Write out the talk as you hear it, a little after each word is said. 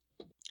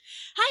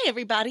Hi,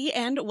 everybody,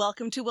 and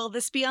welcome to Will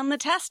This Be on the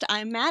Test?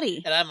 I'm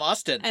Maddie. And I'm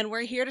Austin. And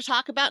we're here to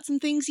talk about some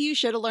things you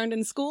should have learned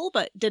in school,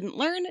 but didn't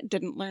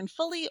learn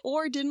fully,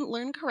 or didn't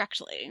learn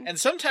correctly. And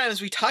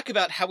sometimes we talk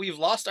about how we've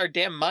lost our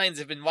damn minds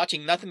and been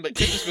watching nothing but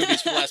Christmas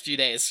movies for the last few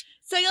days.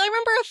 So you'll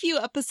remember a few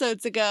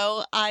episodes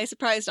ago, I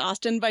surprised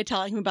Austin by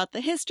telling him about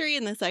the history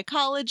and the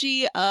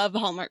psychology of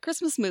Hallmark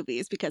Christmas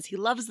movies because he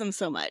loves them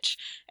so much.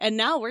 And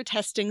now we're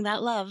testing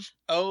that love.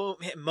 Oh,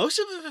 man, most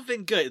of them have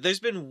been good. There's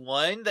been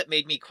one that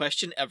made me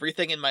question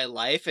everything in my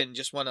life and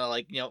just want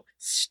to,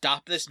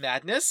 stop this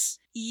madness.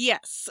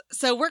 Yes.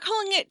 So we're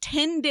calling it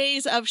 10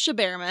 Days of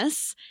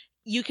Shabermas.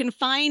 You can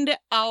find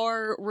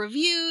our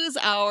reviews,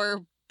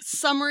 our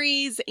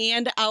summaries,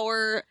 and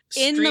our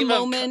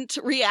in-the-moment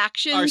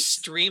reactions. Our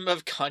stream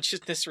of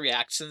consciousness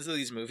reactions to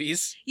these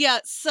movies. Yeah,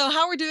 so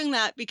how we're doing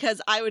that,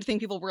 because I would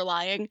think people were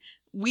lying,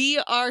 we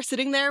are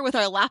sitting there with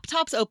our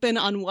laptops open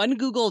on one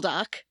Google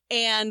Doc,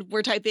 and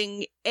we're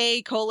typing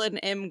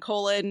A:(M:),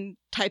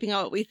 typing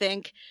out what we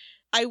think.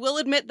 I will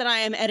admit that I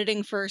am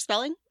editing for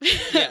spelling.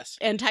 Yes.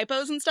 And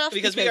typos and stuff.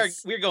 Because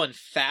we're going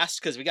fast,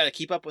 because we got to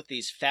keep up with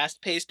these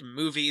fast-paced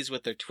movies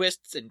with their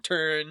twists and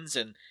turns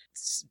and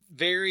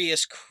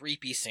various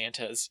creepy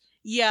Santas.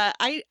 Yeah,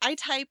 I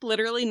type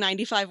literally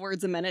 95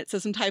 words a minute, so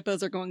some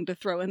typos are going to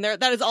throw in there.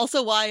 That is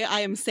also why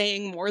I am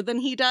saying more than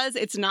he does.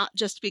 It's not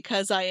just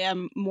because I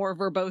am more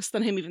verbose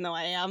than him, even though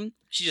I am.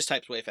 She just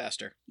types way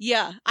faster.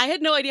 Yeah, I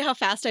had no idea how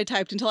fast I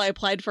typed until I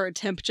applied for a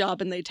temp job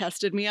and they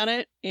tested me on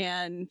it.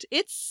 And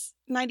it's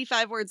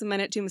 95 words a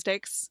minute, 2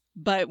 mistakes.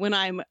 But when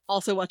I'm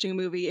also watching a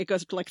movie, it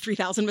goes up to like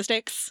 3,000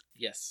 mistakes.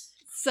 Yes.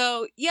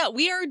 So, yeah,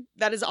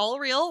 that is all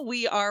real.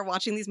 We are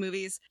watching these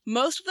movies.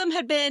 Most of them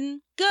had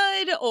been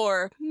good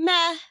or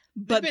meh,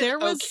 but there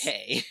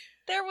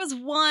was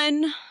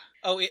one.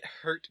 Oh, it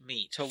hurt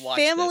me to watch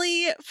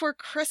Family for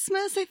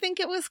Christmas, I think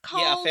it was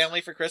called. Yeah,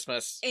 Family for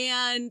Christmas.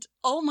 And,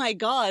 oh my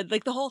god,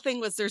 the whole thing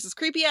was there's this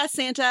creepy-ass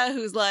Santa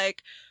who's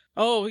like,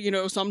 oh,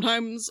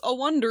 sometimes a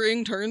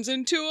wondering turns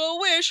into a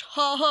wish,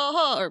 ha ha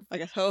ha, or I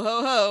guess ho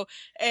ho ho.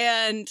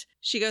 And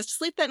she goes to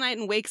sleep that night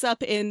and wakes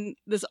up in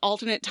this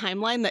alternate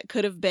timeline that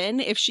could have been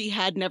if she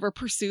had never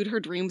pursued her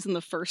dreams in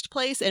the first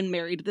place and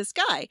married this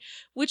guy,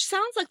 which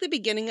sounds like the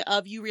beginning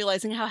of you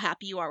realizing how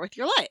happy you are with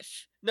your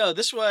life. No,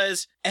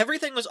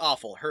 everything was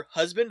awful. Her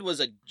husband was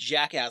a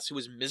jackass who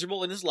was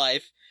miserable in his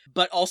life,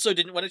 but also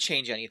didn't want to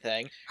change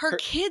anything. Her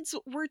kids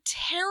were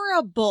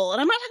terrible. And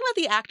I'm not talking about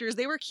the actors.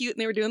 They were cute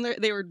and they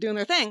were doing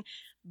their thing.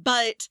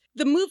 But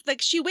the move,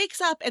 she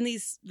wakes up and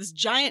this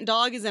giant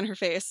dog is in her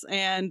face,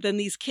 and then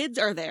these kids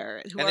are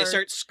there. They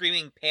start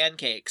screaming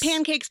pancakes.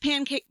 Pancakes,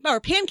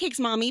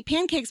 mommy,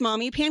 pancakes,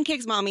 mommy,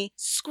 pancakes, mommy,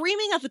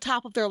 screaming at the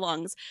top of their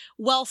lungs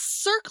while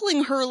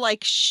circling her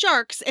like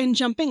sharks and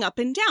jumping up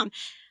and down.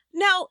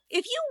 Now,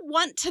 if you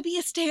want to be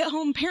a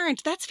stay-at-home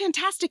parent, that's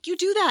fantastic. You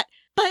do that.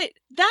 But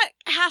that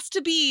has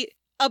to be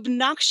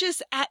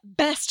obnoxious at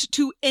best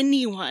to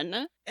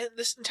anyone. And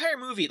this entire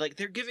movie,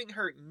 they're giving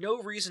her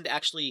no reason to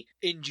actually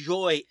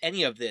enjoy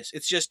any of this.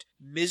 It's just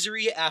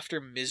misery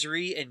after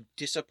misery and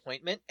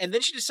disappointment. And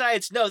then she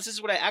decides, no, this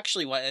is what I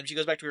actually want. And she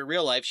goes back to her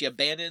real life. She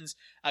abandons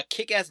a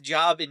kick-ass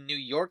job in New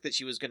York that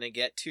she was going to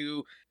get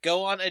to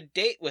go on a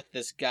date with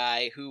this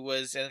guy who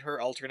was in her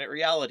alternate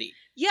reality.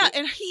 Yeah,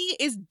 and he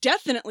is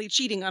definitely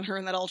cheating on her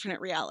in that alternate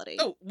reality.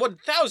 Oh,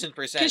 1,000%.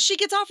 Because she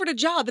gets offered a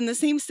job in the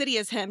same city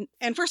as him.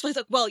 And first of all, he's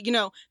like,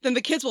 well, then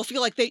the kids will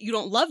feel like that you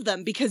don't love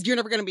them because you're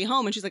never going to be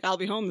home. And she's like, I'll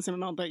be home the same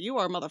amount that you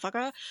are,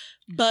 motherfucker.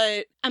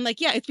 But I'm like,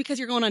 yeah, it's because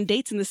you're going on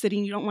dates in the city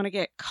and you don't want to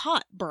get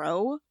caught,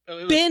 bro.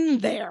 Been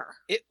there.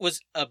 It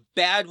was a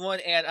bad one,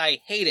 and I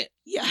hate it.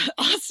 Yeah,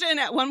 Austin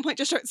at one point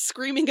just starts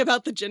screaming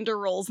about the gender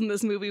roles in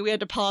this movie. We had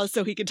to pause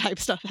so he could type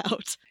stuff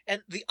out.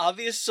 And the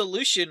obvious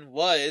solution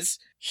was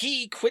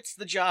he quits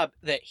the job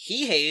that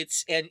he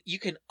hates, and you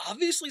can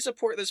obviously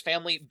support this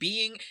family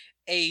being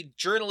a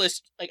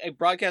journalist, a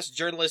broadcast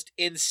journalist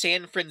in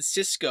San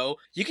Francisco.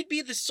 You could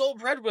be the sole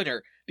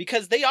breadwinner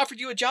because they offered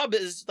you a job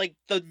as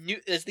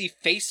the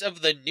face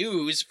of the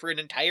news for an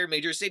entire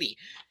major city.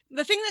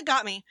 The thing that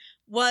got me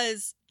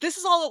was this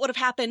is all what would have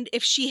happened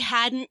if she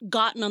hadn't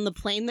gotten on the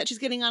plane that she's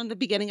getting on at the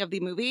beginning of the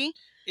movie.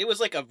 It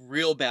was like a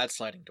real bad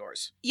sliding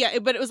doors. Yeah,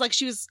 but it was like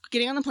she was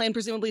getting on the plane,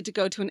 presumably to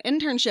go to an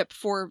internship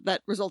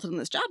that resulted in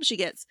this job she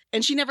gets,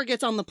 and she never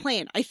gets on the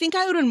plane. I think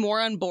I would have been more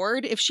on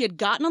board if she had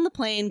gotten on the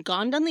plane,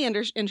 gone down the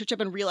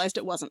internship, and realized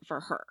it wasn't for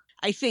her.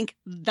 I think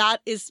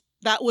that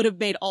would have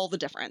made all the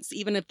difference,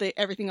 even if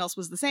everything else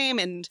was the same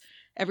and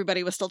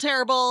everybody was still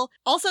terrible.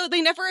 Also,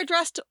 they never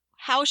addressed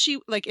how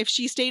if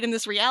she stayed in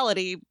this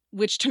reality,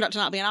 which turned out to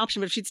not be an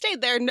option, but if she'd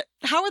stayed there,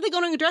 how are they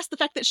going to address the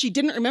fact that she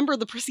didn't remember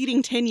the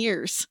preceding 10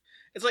 years?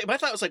 It's my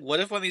thought was what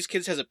if one of these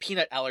kids has a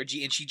peanut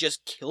allergy and she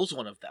just kills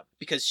one of them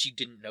because she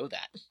didn't know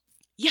that?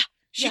 Yeah.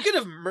 She could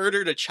have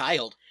murdered a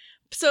child.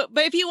 So,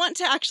 but if you want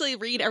to actually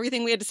read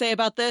everything we had to say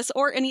about this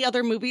or any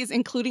other movies,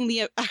 including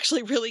the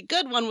actually really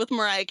good one with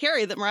Mariah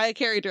Carey that Mariah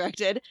Carey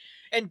directed.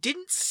 And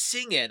didn't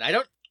sing in.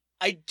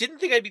 I didn't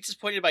think I'd be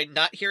disappointed by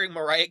not hearing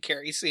Mariah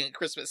Carey sing a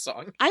Christmas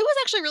song. I was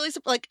actually really,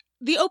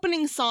 the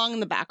opening song in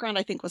the background,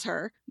 I think, was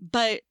her.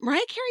 But Mariah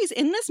Carey's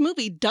in this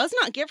movie does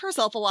not give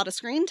herself a lot of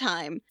screen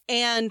time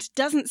and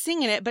doesn't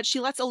sing in it, but she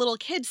lets a little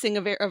kid sing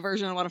a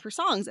version of one of her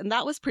songs, and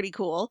that was pretty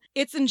cool.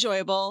 It's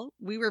enjoyable.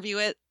 We review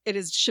it. It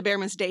is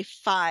Shabairmas Day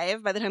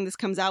 5. By the time this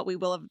comes out, we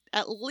will have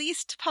at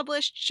least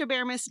published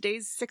Shabairmas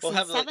Days 6 and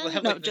 7. We'll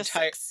have no, like just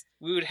entire, 6.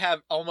 We would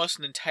have almost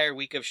an entire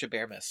week of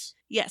Shabairmas.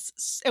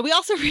 Yes. And we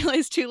also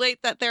realized too late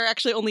that there are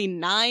actually only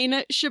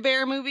 9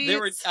 Shabair movies. There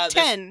were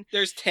 10.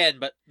 There's 10,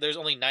 but there's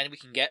only 9 we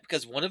can get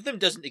because one of them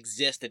doesn't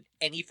exist in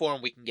any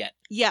form we can get.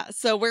 Yeah,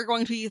 so we're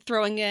going to be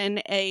throwing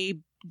in a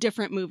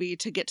different movie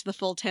to get to the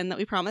full 10 that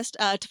we promised.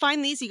 To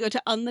find these, you go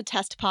to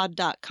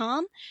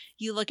unthetestpod.com.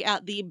 You look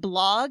at the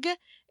blog,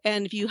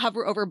 and if you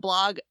hover over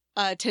blog,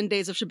 10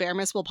 Days of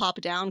Shabairmas will pop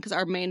down because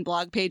our main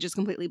blog page is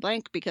completely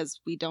blank because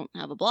we don't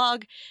have a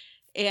blog.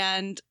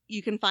 And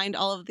you can find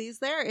all of these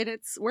there, and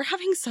we're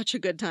having such a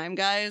good time,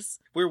 guys.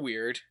 We're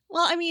weird.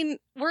 Well, I mean,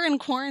 we're in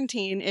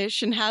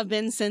quarantine-ish and have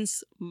been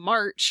since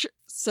March,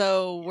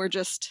 so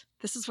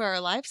this is where our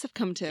lives have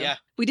come to. Yeah.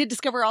 We did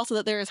discover also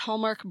that there is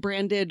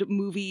Hallmark-branded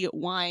movie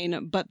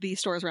wine, but the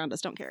stores around us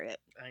don't carry it.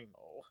 I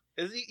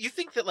know. You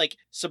think that, like,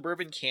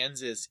 suburban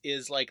Kansas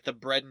is, like, the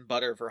bread and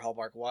butter for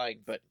Hallmark wine,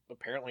 but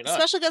apparently not.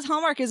 Especially because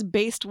Hallmark is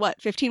based,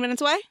 15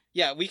 minutes away?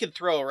 Yeah, we could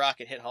throw a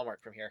rock and hit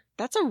Hallmark from here.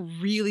 That's a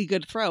really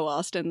good throw,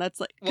 Austin. That's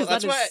like... Well,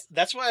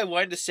 that's why I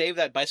wanted to save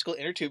that bicycle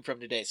inner tube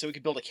from today, so we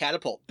could build a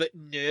catapult, but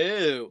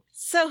no.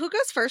 So who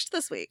goes first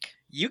this week?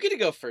 You get to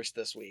go first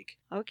this week.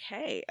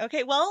 Okay,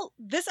 well,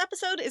 this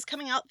episode is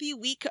coming out the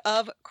week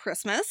of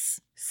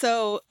Christmas.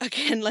 So,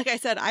 again, like I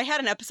said, I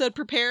had an episode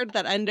prepared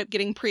that ended up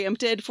getting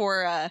preempted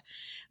for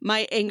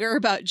my anger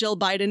about Jill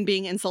Biden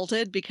being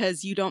insulted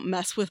because you don't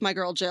mess with my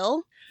girl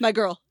Jill. My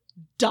girl,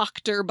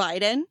 Dr.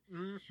 Biden.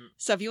 Mm-hmm.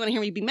 So if you want to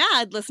hear me be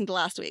mad, listen to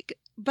last week.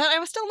 But I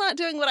was still not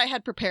doing what I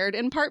had prepared,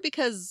 in part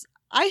because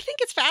I think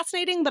it's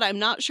fascinating, but I'm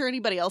not sure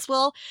anybody else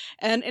will.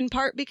 And in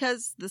part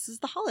because this is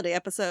the holiday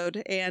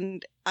episode,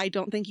 and I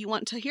don't think you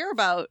want to hear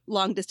about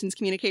long-distance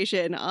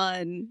communication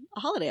on a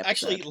holiday episode.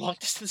 Actually,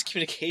 long-distance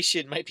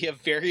communication might be a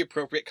very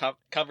appropriate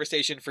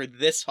conversation for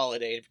this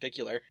holiday in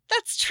particular.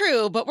 That's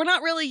true, but we're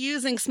not really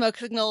using smoke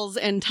signals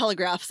and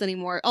telegraphs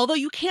anymore, although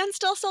you can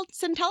still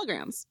send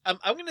telegrams. I'm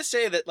going to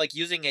say that, like,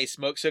 using a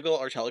smoke signal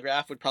or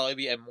telegraph would probably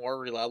be a more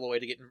reliable way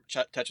to get in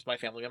touch with my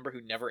family member who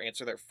never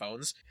answer their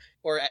phones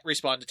or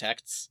respond to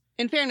texts.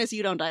 In fairness,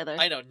 you don't either.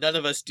 I know, none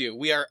of us do.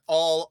 We are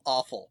all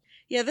awful.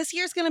 Yeah, this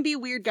year's going to be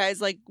weird, guys.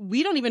 Like,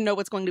 we don't even know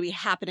what's going to be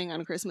happening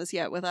on Christmas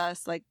yet with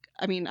us. Like,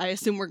 I mean, I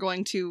assume we're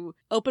going to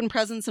open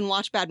presents and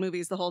watch bad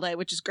movies the whole day,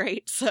 which is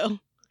great, so...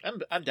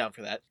 I'm down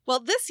for that. Well,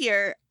 this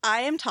year,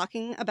 I am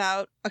talking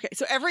about... Okay,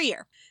 so every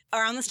year,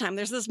 around this time,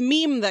 there's this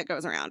meme that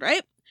goes around,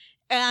 right?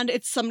 And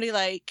it's somebody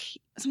like...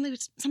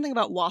 Something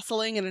about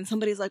wassailing, and then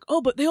somebody's like,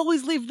 oh, but they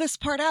always leave this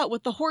part out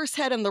with the horse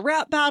head and the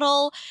rap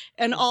battle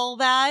and all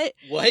that.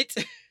 What?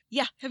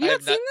 Yeah. Have you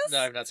not seen this? No,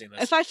 I've not seen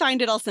this. If I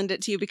find it, I'll send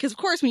it to you, because, of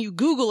course, when you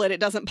Google it, it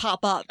doesn't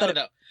pop up. But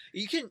no.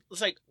 You can,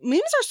 it's like...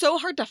 Memes are so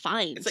hard to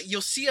find. It's like,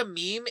 you'll see a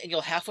meme, and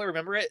you'll halfway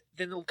remember it,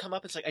 then it'll come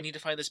up, it's like, I need to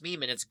find this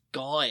meme, and it's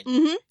gone.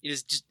 Mm-hmm. It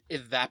is just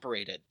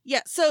evaporated.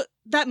 Yeah, so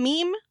that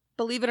meme,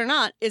 believe it or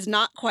not, is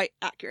not quite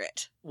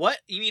accurate. What?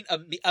 You mean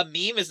a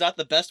meme is not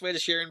the best way to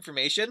share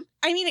information?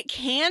 I mean, it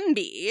can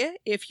be,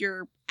 if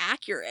you're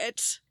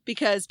accurate,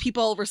 because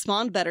people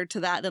respond better to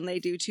that than they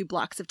do to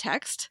blocks of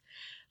text.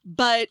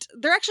 But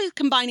they're actually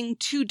combining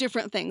two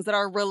different things that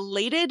are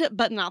related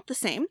but not the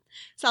same.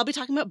 So I'll be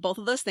talking about both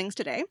of those things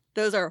today.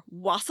 Those are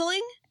wassailing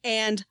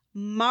and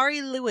Mari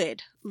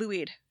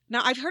Lwyd.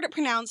 Now, I've heard it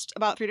pronounced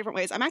about 3 different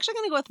ways. I'm actually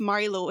going to go with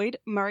Mari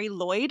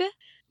Lwyd.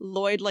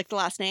 Lloyd, like the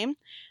last name,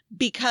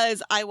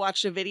 because I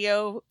watched a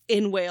video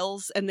in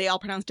Wales and they all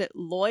pronounced it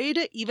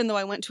Lloyd, even though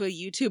I went to a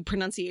YouTube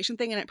pronunciation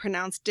thing and it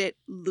pronounced it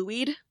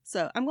Lwyd.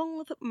 So I'm going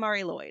with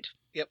Mari Lwyd.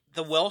 Yep,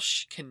 the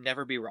Welsh can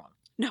never be wrong.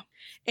 No.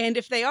 And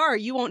if they are,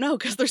 you won't know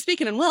because they're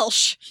speaking in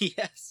Welsh.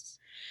 Yes.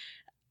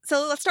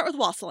 So let's start with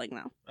wassailing,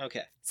 though.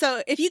 Okay.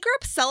 So if you grew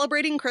up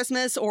celebrating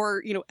Christmas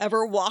or,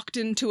 ever walked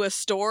into a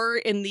store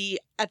in the,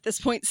 at this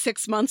point,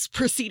 6 months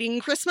preceding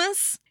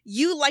Christmas,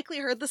 you likely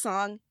heard the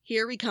song,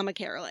 Here We Come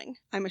A-Caroling.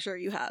 I'm sure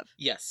you have.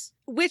 Yes.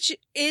 Which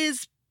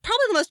is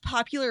probably the most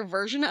popular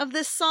version of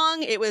this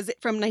song. It was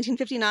from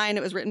 1959.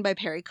 It was written by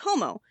Perry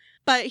Como,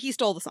 but he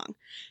stole the song.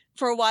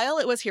 For a while,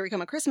 it was Here We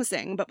Come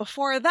A-Christmasing, but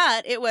before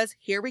that, it was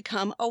Here We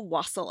Come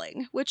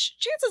A-Wassailing, which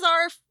chances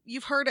are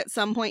you've heard at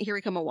some point Here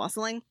We Come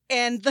A-Wassailing.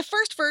 And the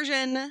first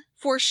version,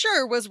 for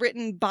sure, was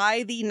written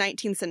by the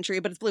 19th century,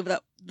 but it's believed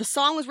that the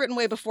song was written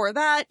way before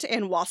that,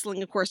 and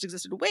wassailing, of course,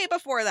 existed way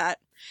before that.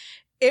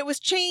 It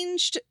was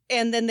changed,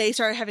 and then they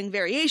started having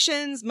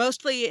variations.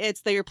 Mostly,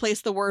 they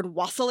replaced the word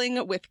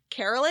wassailing with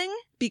caroling,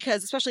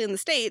 because especially in the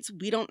States,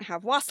 we don't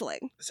have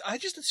wassailing. So I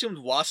just assumed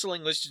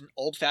wassailing was just an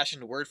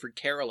old-fashioned word for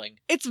caroling.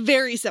 It's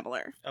very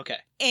similar. Okay.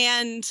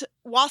 And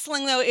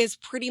wassailing, though, is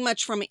pretty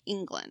much from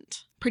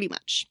England. Pretty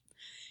much.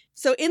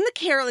 So in the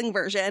caroling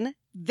version,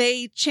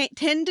 they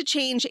tend to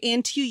change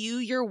 "and to you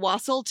your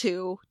wassail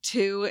too"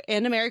 to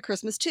 "and a Merry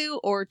Christmas too,"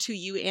 or "to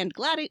you and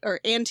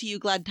 "and to you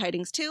glad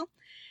tidings too."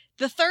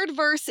 The third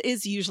verse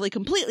is usually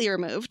completely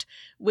removed,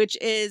 which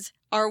is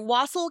 "Our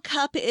wassail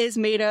cup is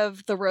made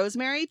of the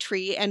rosemary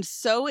tree, and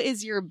so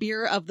is your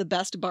beer of the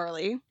best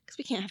barley." Because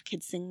we can't have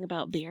kids singing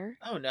about beer.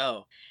 Oh,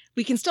 no.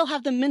 We can still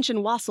have them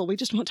mention wassail, we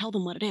just won't tell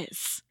them what it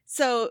is.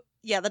 So,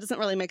 yeah, that doesn't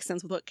really make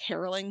sense with what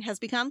caroling has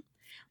become.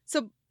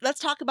 So let's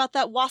talk about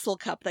that wassail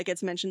cup that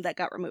gets mentioned that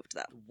got removed,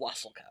 though.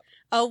 Wassail cup.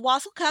 A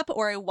wassail cup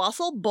or a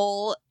wassail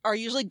bowl are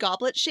usually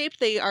goblet shaped.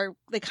 They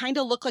kind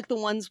of look like the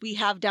ones we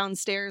have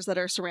downstairs that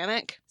are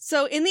ceramic.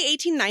 So in the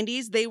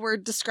 1890s, they were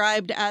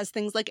described as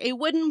things like a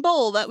wooden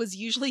bowl that was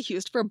usually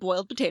used for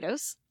boiled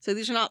potatoes. So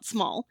these are not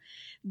small.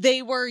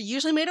 They were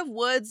usually made of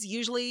woods,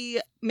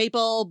 usually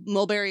maple,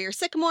 mulberry, or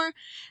sycamore.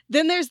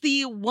 Then there's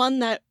the one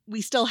that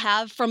we still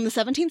have from the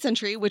 17th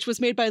century, which was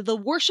made by the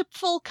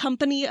Worshipful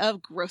Company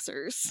of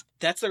Grocers.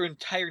 That's their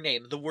entire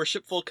name, the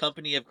Worshipful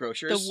Company of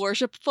Grocers. The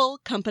Worshipful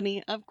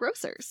Company of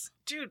Grocers.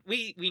 Dude,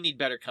 we need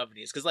better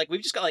companies, because, like,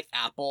 we've just got, like,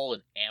 Apple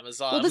and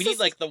Amazon. Well, we need,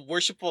 like, the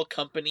Worshipful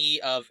Company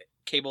of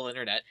cable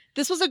internet.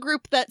 This was a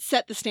group that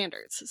set the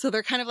standards. So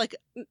they're kind of like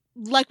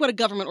what a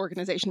government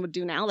organization would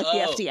do now, like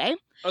the FDA.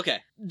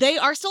 Okay. They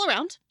are still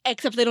around,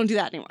 except they don't do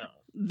that anymore. No.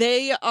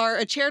 They are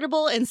a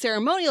charitable and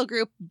ceremonial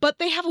group, but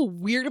they have a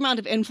weird amount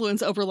of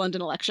influence over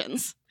London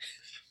elections.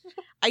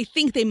 I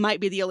think they might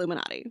be the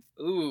Illuminati.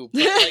 Ooh,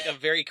 but like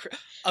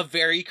a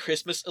very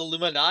Christmas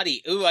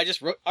Illuminati. Ooh, I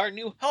just wrote our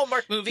new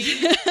Hallmark movie.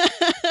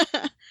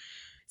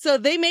 So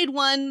they made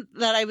one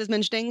that I was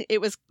mentioning.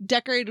 It was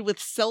decorated with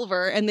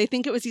silver, and they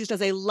think it was used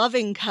as a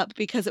loving cup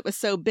because it was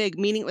so big,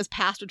 meaning it was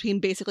passed between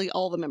basically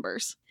all the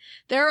members.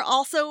 There are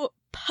also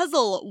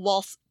puzzle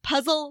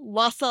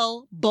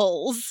wassail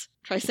bowls.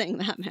 Try saying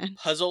that, man.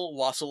 Puzzle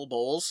wassail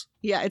bowls?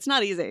 Yeah, it's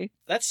not easy.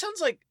 That sounds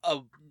like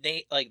a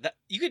name, like that.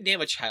 You could name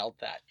a child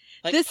that.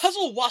 Like, This-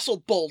 puzzle wassail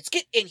bowls,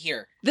 get in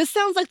here. This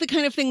sounds like the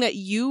kind of thing that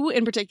you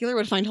in particular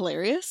would find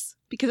hilarious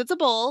because it's a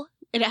bowl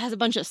and it has a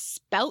bunch of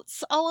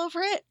spouts all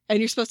over it and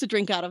you're supposed to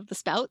drink out of the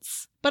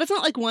spouts. But it's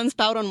not like one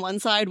spout on one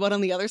side, one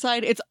on the other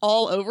side. It's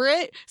all over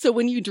it. So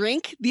when you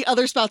drink, the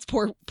other spouts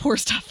pour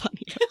stuff on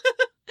you.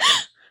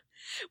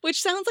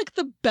 Which sounds like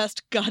the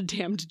best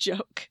goddamned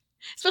joke.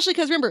 Especially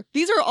because remember,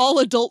 these are all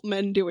adult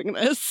men doing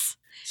this.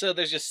 So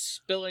there's just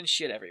spilling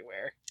shit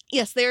everywhere.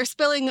 Yes, they are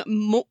spilling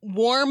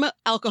warm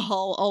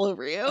alcohol all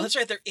over you. Oh, that's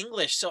right, they're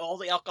English, so all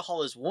the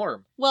alcohol is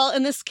warm. Well,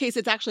 in this case,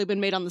 it's actually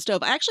been made on the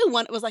stove. I actually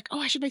was like,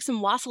 I should make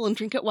some wassail and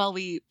drink it while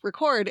we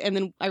record. And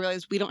then I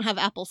realized we don't have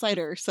apple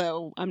cider,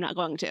 so I'm not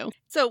going to.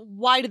 So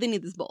why do they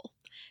need this bowl?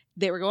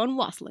 They were going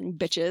wassailing,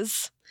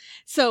 bitches.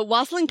 So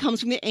wassailing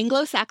comes from the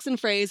Anglo-Saxon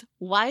phrase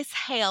 "wise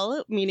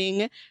hael,"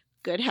 meaning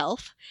good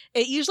health.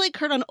 It usually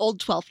occurred on Old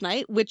Twelfth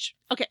Night, which,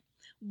 okay,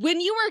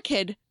 when you were a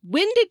kid,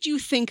 when did you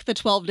think the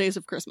 12 days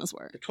of Christmas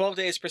were? The 12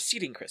 days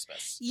preceding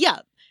Christmas. Yeah.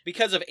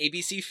 Because of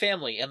ABC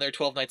Family and their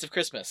 12 Nights of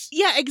Christmas.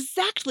 Yeah,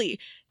 exactly.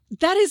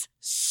 That is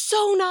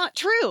so not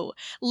true.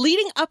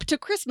 Leading up to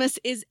Christmas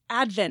is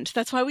Advent.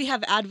 That's why we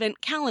have Advent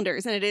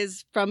calendars, and it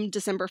is from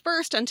December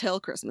 1st until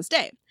Christmas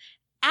Day.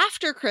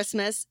 After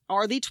Christmas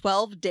are the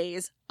 12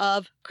 days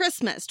of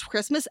Christmas.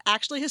 Christmas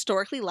actually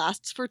historically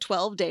lasts for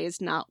 12 days,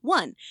 not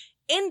one,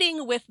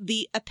 ending with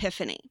the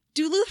Epiphany.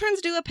 Do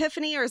Lutherans do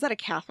Epiphany, or is that a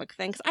Catholic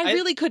thing? 'Cause I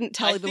really couldn't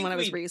tell even when I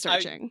was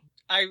researching.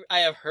 I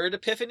have heard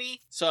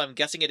Epiphany, so I'm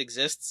guessing it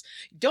exists.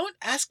 Don't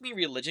ask me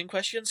religion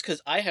questions,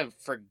 because I have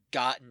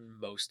forgotten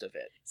most of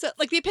it. So,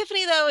 like, the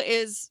Epiphany, though,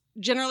 is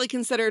generally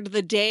considered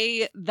the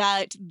day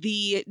that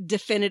the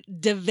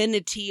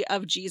divinity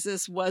of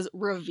Jesus was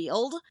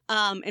revealed.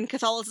 In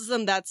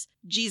Catholicism, that's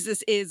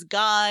Jesus is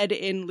God.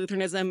 In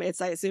Lutheranism, it's,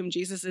 I assume,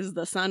 Jesus is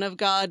the Son of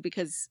God,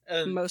 because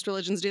most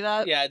religions do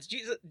that. Yeah, it's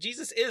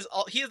Jesus is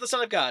he is the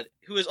Son of God,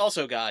 who is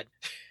also God.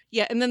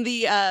 Yeah, and then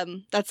the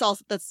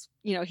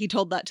he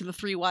told that to the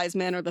 3 wise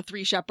men or the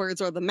 3 shepherds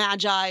or the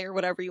magi or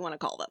whatever you want to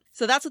call them.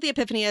 So that's what the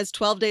Epiphany is,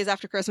 12 days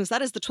after Christmas.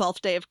 That is the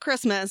 12th day of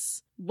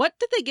Christmas. What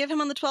did they give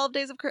him on the 12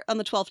 days on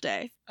the 12th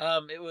day?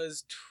 It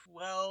was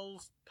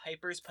 12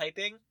 pipers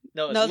piping.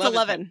 No, it's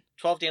 11.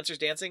 12 dancers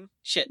dancing.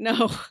 Shit.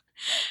 No.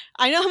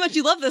 I know how much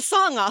you love this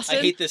song, Austin.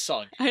 I hate this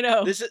song. I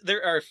know.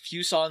 There are a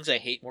few songs I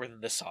hate more than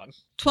this song.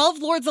 12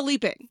 Lords a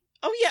Leaping.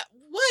 Oh yeah,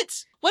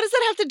 what? What does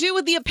that have to do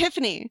with the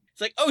Epiphany?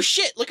 It's like, oh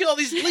shit, look at all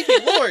these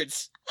leaping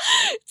lords.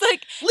 It's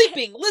like,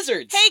 leaping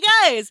lizards. Hey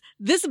guys,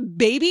 this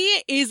baby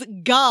is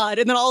God.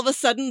 And then all of a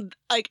sudden,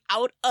 like,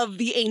 out of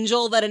the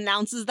angel that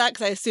announces that,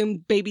 because I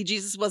assume baby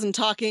Jesus wasn't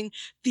talking,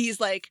 these,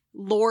 like,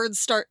 lords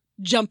start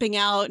jumping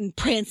out and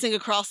prancing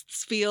across the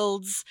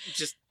fields.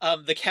 Just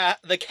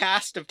the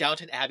cast of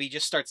Downton Abbey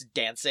just starts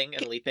dancing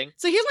and leaping.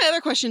 So here's my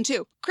other question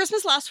too.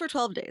 Christmas lasts for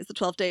 12 days. The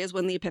 12th day is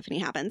when the Epiphany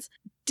happens.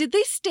 Did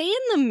they stay in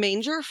the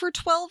manger for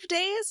 12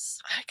 days?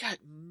 I got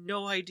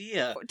no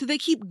idea. Or did they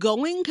keep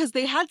going? Because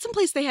they had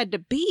someplace they had to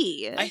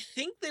be. I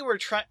think they were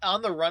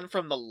on the run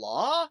from the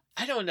law?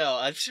 I don't know.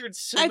 I've heard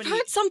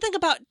heard something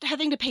about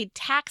having to pay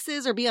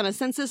taxes or be on a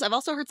census. I've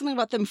also heard something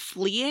about them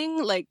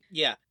fleeing. Like,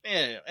 yeah,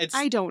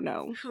 I don't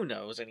know. Who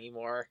knows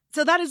anymore?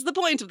 So that is the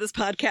point of this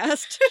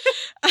podcast.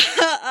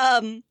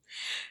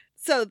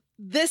 So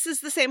this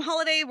is the same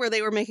holiday where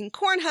they were making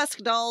corn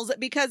husk dolls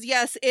because,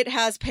 yes, it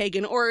has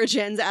pagan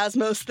origins, as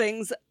most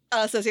things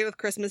associated with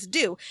Christmas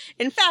do.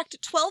 In fact,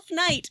 Twelfth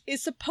Night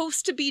is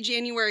supposed to be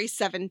January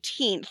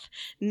 17th,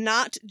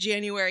 not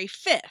January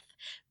 5th,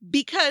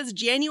 because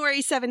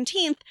January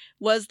 17th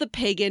was the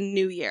pagan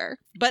New Year.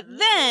 But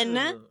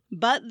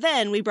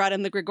then we brought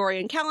in the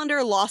Gregorian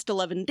calendar, lost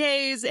 11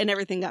 days, and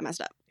everything got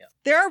messed up. Yeah.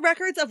 There are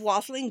records of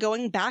wassailing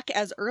going back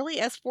as early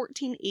as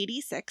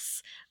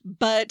 1486,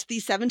 but the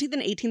 17th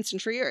and 18th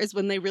century is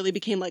when they really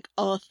became like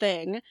a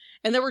thing.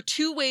 And there were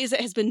two ways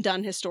it has been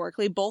done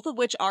historically, both of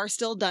which are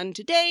still done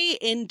today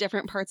in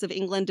different parts of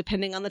England,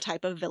 depending on the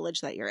type of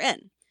village that you're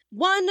in.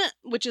 One,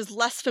 which is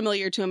less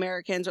familiar to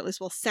Americans, or at least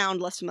will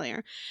sound less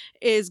familiar,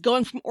 is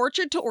going from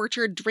orchard to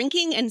orchard,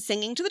 drinking and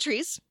singing to the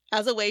trees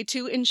as a way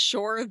to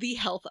ensure the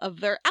health of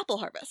their apple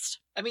harvest.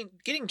 I mean,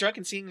 getting drunk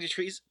and singing to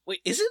trees.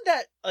 Wait, isn't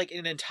that like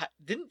an entire...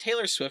 Didn't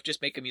Taylor Swift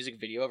just make a music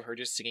video of her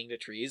just singing to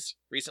trees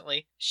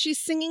recently? She's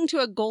singing to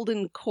a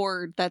golden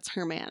chord. That's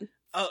her man.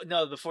 Oh,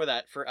 no, before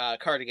that, for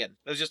Cardigan.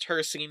 It was just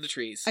her singing the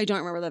trees. I don't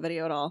remember that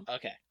video at all.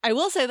 Okay. I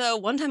will say, though,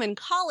 one time in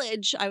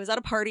college, I was at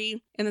a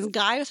party, and this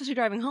guy was supposed to be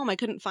driving home. I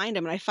couldn't find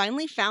him, and I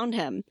finally found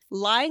him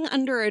lying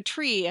under a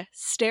tree,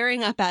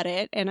 staring up at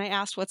it, and I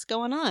asked, what's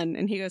going on?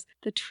 And he goes,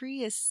 the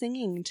tree is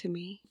singing to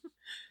me.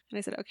 And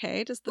I said,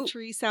 okay, does the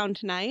tree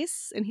sound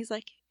nice? And he's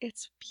like,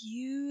 it's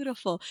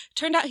beautiful.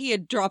 Turned out he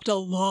had dropped a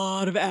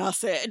lot of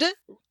acid.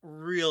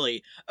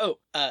 Really? Oh,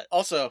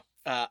 also...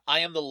 I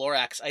am the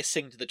Lorax. I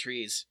sing to the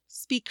trees.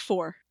 Speak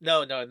for.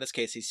 No, in this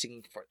case, he's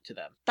singing to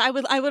them. I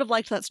would have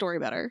liked that story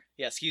better.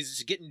 Yes,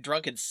 he's getting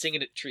drunk and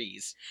singing at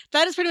trees.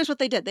 That is pretty much what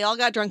they did. They all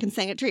got drunk and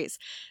sang at trees.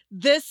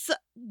 This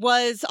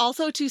was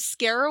also to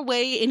scare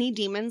away any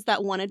demons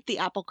that wanted the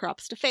apple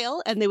crops to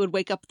fail, and they would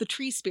wake up the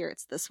tree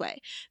spirits this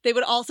way. They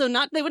would also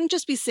they wouldn't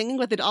just be singing,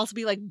 but they'd also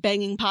be like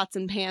banging pots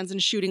and pans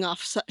and shooting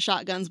off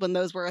shotguns when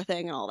those were a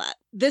thing and all that.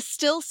 This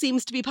still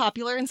seems to be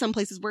popular in some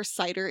places where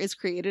cider is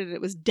created, and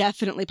it was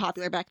definitely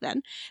popular back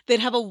then. They'd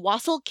have a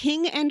wassail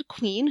king and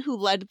queen who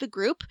led the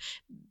group.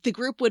 The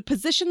group would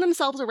position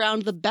themselves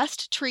around the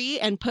best tree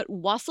and put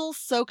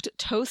wassail-soaked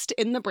toast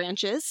in the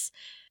branches.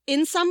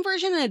 In some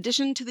version, in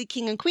addition to the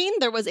king and queen,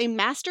 there was a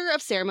master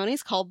of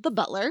ceremonies called the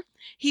butler.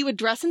 He would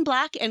dress in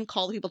black and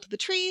call people to the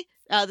tree.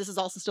 This is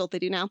also still what they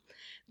do now.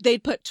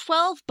 They'd put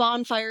 12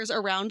 bonfires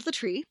around the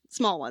tree,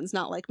 small ones,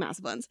 not like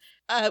massive ones,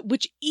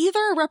 which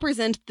either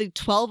represent the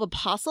 12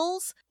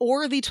 apostles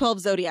or the 12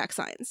 zodiac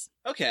signs.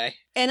 Okay.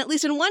 And at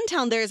least in one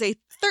town, there's a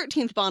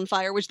 13th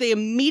bonfire, which they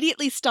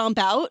immediately stomp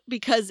out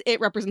because it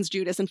represents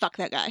Judas, and fuck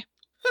that guy.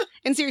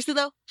 And seriously,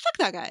 though, fuck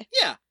that guy.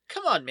 Yeah,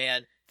 come on,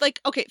 man. Like,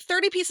 okay,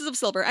 30 pieces of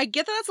silver. I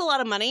get that that's a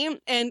lot of money,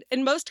 and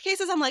in most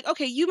cases, I'm like,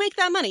 okay, you make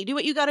that money. Do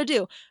what you gotta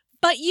do.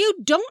 But you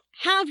don't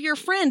have your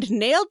friend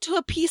nailed to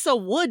a piece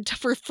of wood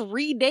for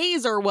 3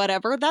 days or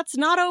whatever. That's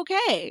not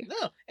okay.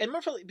 No, and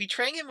more probably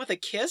betraying him with a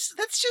kiss?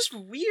 That's just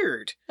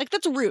weird. Like,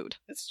 that's rude.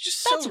 That's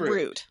just so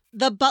rude.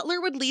 The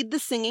butler would lead the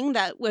singing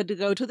that would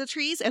go to the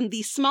trees, and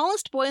the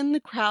smallest boy in the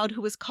crowd,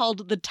 who was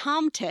called the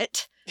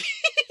tomtit,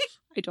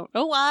 I don't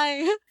know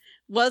why,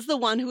 was the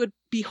one who would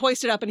be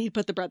hoisted up and he'd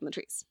put the bread in the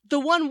trees. The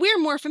one we're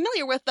more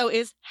familiar with, though,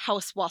 is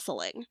house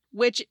wassailing,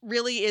 which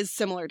really is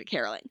similar to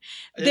caroling.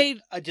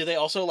 Do they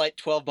also light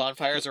 12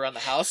 bonfires around the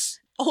house?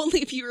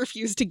 Only if you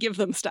refuse to give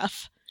them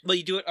stuff. Well,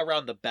 you do it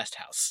around the best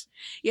house.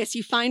 Yes,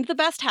 you find the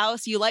best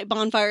house, you light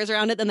bonfires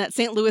around it, then that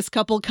St. Louis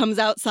couple comes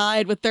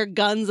outside with their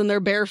guns and their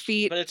bare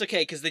feet. But it's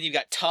okay, because then you've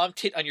got Tom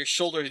Tit on your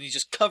shoulders and he's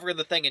just covering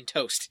the thing in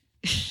toast.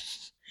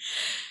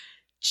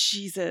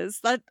 Jesus,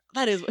 that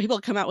is, people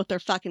come out with their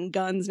fucking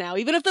guns now.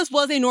 Even if this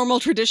was a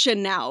normal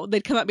tradition now,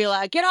 they'd come out and be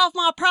like, get off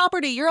my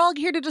property, you're all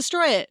here to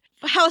destroy it.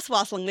 House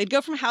wassailing, they'd go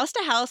from house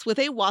to house with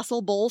a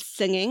wassail bowl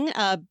singing,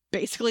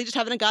 basically just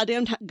having a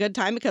goddamn good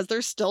time because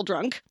they're still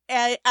drunk.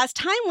 As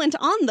time went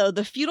on, though,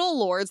 the feudal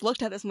lords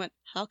looked at this and went,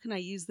 how can I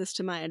use this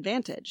to my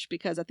advantage?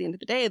 Because at the end of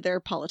the day, they're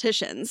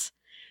politicians.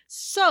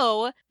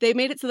 So they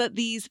made it so that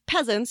these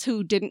peasants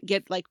who didn't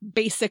get like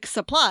basic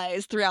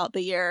supplies throughout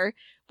the year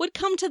would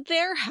come to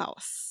their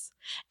house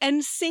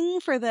and sing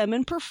for them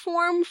and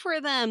perform for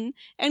them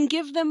and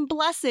give them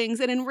blessings.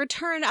 And in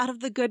return, out of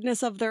the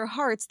goodness of their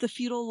hearts, the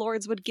feudal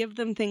lords would give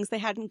them things they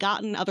hadn't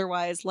gotten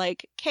otherwise,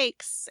 like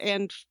cakes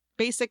and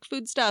basic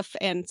food stuff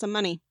and some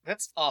money.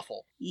 That's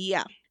awful.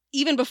 Yeah.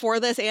 even before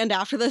this and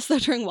after this, though,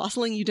 during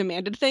wassailing, you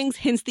demanded things.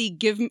 Hence the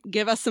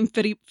give us some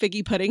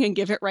figgy pudding and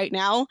give it right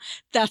now.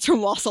 That's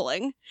from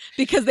wassailing,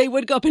 because they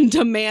would go up and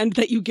demand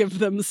that you give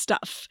them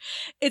stuff.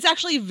 It's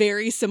actually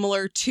very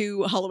similar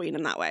to Halloween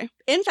in that way.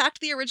 In fact,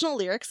 the original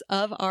lyrics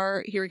of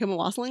our Here We Come a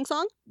Wassailing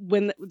song,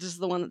 this is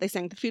the one that they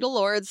sang to feudal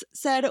lords,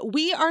 said,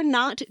 "We are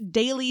not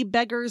daily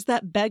beggars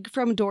that beg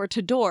from door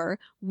to door.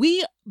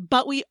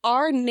 But we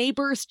are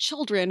neighbors'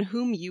 children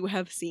whom you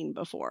have seen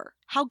before."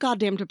 How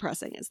goddamn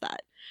depressing is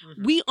that?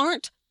 Mm-hmm. We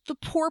aren't the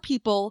poor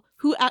people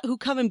who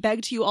come and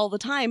beg to you all the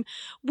time.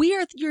 We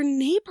are your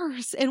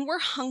neighbors, and we're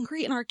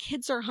hungry, and our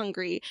kids are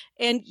hungry.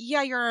 And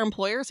yeah, you're our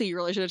employer, so you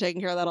really should have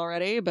taken care of that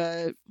already,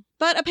 but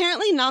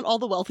apparently not all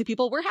the wealthy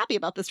people were happy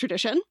about this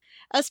tradition,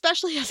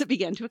 especially as it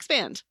began to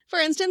expand. For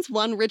instance,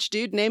 one rich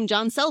dude named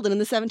John Selden in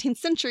the 17th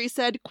century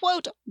said,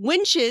 quote,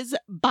 "Wenches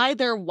by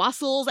their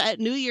wassels at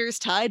New Year's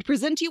tide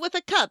present you with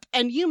a cup,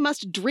 and you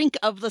must drink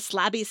of the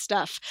slabby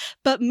stuff.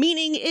 But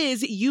meaning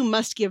is you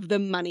must give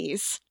them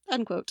monies."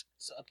 Unquote.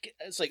 So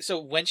it's like,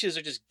 so wenches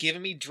are just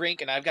giving me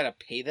drink and I've got to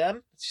pay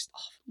them? It's just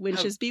awful.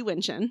 Wenches be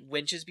winchin'.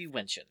 Wenches be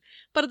winchin'.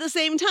 But at the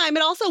same time,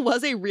 it also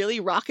was a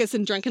really raucous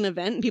and drunken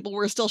event, and people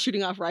were still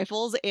shooting off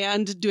rifles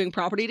and doing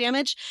property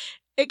damage.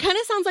 It kind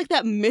of sounds like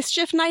that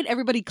mischief night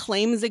everybody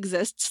claims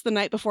exists the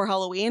night before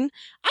Halloween.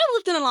 I've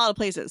lived in a lot of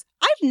places.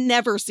 I've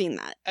never seen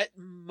that. At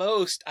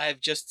most, I've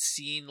just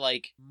seen,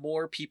 like,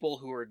 more people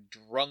who are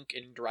drunk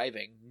and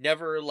driving.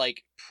 Never,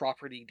 like,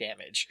 property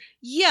damage.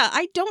 Yeah,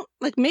 I don't,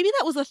 like, maybe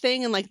that was a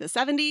thing in, like, the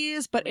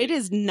 70s, but it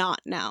is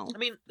not now. I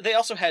mean, they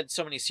also had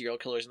so many serial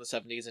killers in the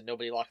 70s and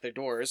nobody locked their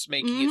doors,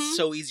 making it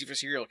so easy for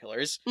serial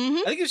killers. I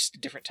think it was just a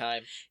different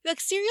time.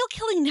 Like, serial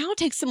killing now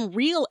takes some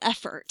real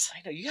effort.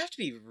 I know, you have to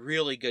be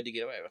really good to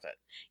get away with it.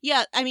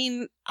 Yeah, I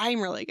mean,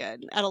 I'm really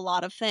good at a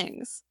lot of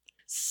things.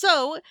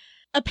 So,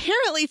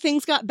 apparently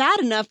things got bad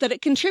enough that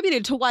it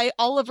contributed to why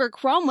Oliver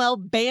Cromwell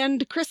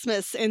banned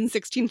Christmas in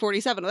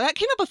 1647. That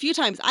came up a few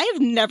times. I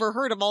have never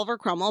heard of Oliver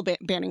Cromwell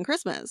banning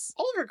Christmas.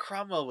 Oliver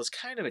Cromwell was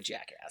kind of a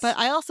jackass. But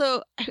I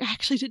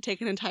actually did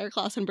take an entire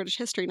class in British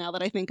history now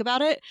that I think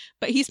about it.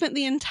 But he spent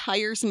the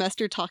entire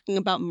semester talking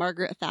about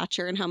Margaret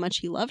Thatcher and how much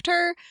he loved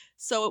her.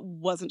 So it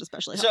wasn't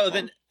especially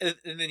helpful. So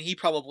then he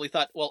probably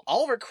thought, well,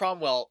 Oliver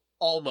Cromwell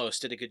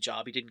almost did a good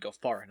job. He didn't go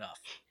far enough.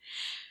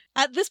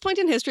 At this point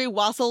in history,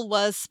 wassail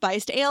was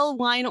spiced ale,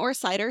 wine, or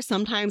cider,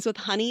 sometimes with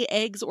honey,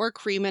 eggs, or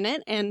cream in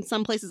it, and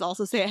some places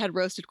also say it had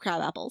roasted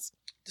crab apples.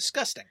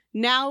 Disgusting.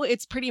 Now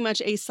it's pretty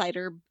much a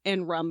cider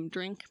and rum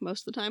drink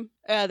most of the time.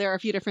 There are a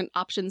few different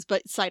options,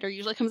 but cider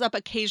usually comes up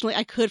occasionally.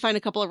 I could find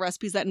a couple of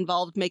recipes that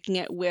involved making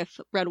it with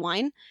red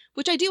wine,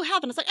 which I do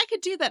have, and it's like, I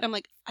could do that. And I'm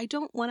like, I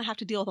don't want to have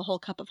to deal with a whole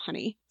cup of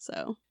honey,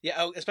 so.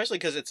 Yeah, especially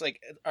because it's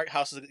like, our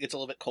house gets a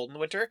little bit cold in the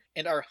winter,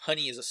 and our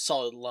honey is a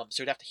solid lump,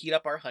 so we'd have to heat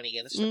up our honey,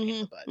 and it's just a pain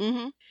in the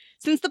butt.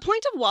 Since the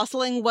point of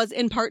wassailing was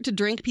in part to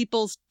drink to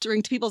people's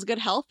good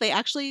health, they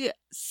actually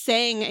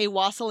sang a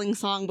wassailing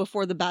song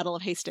before the Battle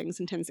of Hastings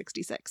in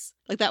 1066.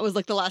 Like, that was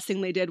like the last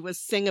thing they did was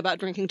sing about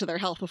drinking to their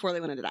health before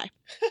they went to die.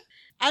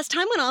 As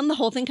time went on, the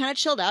whole thing kind of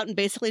chilled out and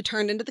basically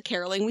turned into the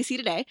caroling we see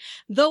today.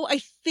 Though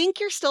I think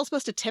you're still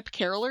supposed to tip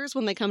carolers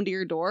when they come to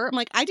your door. I'm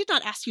like, I did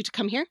not ask you to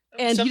come here,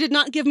 and you did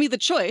not give me the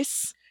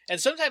choice.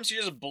 And sometimes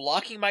you're just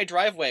blocking my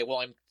driveway while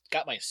I'm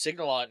got my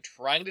signal on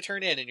trying to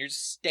turn in, and you're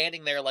just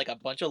standing there like a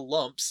bunch of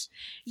lumps.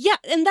 Yeah,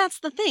 and that's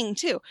the thing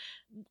too.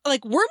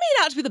 Like, we're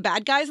made out to be the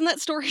bad guys in that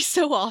story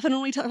so often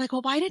when we talk, like,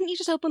 well, why didn't you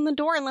just open the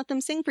door and let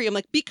them sing for you? I'm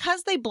like,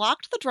 because they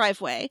blocked the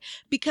driveway,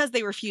 because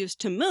they refused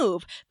to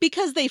move,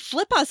 because they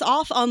flip us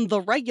off on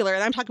the regular,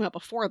 and I'm talking about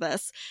before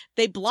this,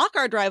 they block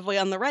our driveway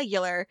on the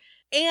regular,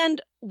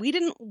 and we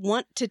didn't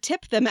want to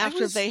tip them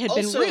after they had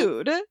been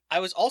rude.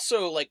 I was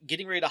also, like,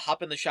 getting ready to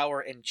hop in the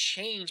shower and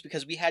change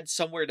because we had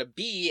somewhere to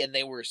be, and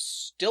they were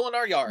still in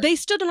our yard. They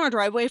stood in our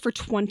driveway for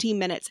 20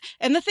 minutes.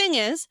 And the thing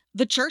is,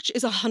 the church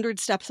is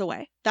 100 steps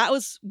away. That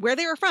was where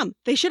they were from.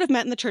 They should have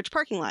met in the church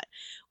parking lot.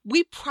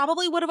 We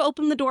probably would have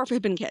opened the door if it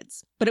had been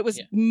kids, but it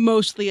was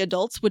mostly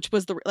adults, which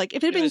was like,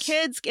 if it had been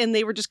kids and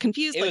they were just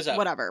confused, it like, was a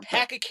whatever.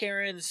 Pack of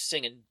Karens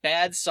singing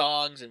bad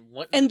songs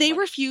and they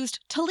refused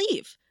to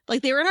leave.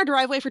 Like, they were in our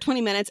driveway for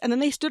 20 minutes, and then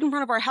they stood in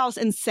front of our house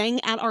and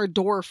sang at our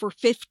door for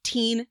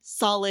 15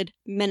 solid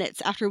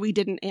minutes after we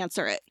didn't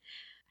answer it.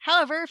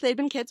 However, if they'd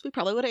been kids, we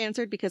probably would have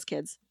answered because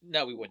kids.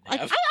 No, we wouldn't have.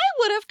 Like, I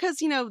would have,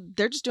 because, you know,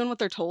 they're just doing what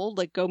they're told.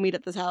 Like, go meet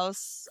at this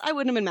house. I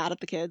wouldn't have been mad at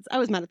the kids. I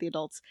was mad at the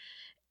adults.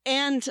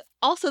 And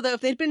also, though,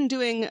 if they'd been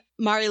doing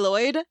Mary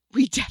Lloyd,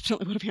 we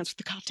definitely would have answered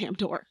the goddamn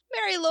door.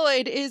 Mary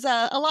Lloyd is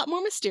a lot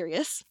more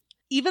mysterious.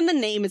 Even the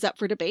name is up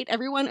for debate.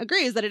 Everyone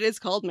agrees that it is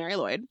called Mary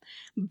Lloyd,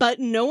 but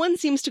no one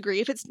seems to agree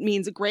if it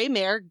means Grey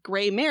Mare,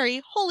 Grey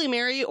Mary, Holy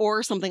Mary,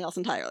 or something else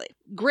entirely.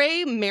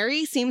 Grey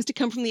Mary seems to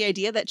come from the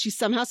idea that she's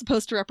somehow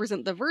supposed to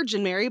represent the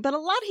Virgin Mary, but a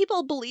lot of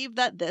people believe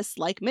that this,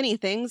 like many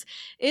things,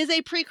 is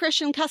a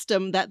pre-Christian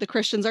custom that the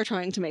Christians are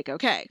trying to make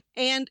okay.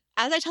 And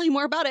as I tell you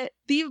more about it,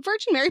 the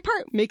Virgin Mary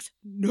part makes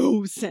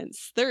no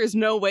sense. There is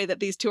no way that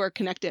these two are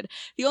connected.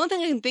 The only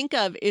thing I can think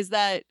of is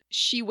that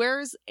she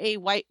wears a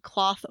white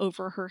cloth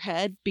over her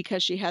head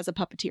because she has a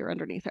puppeteer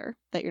underneath her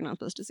that you're not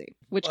supposed to see,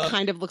 which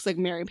kind of looks like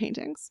Mary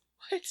paintings.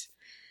 What?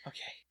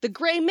 Okay. The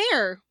Grey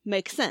Mare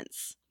makes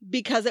sense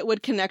because it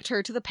would connect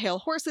her to the pale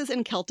horses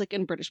in Celtic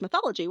and British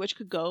mythology, which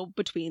could go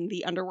between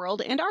the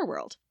underworld and our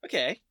world.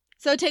 Okay.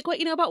 So take what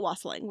you know about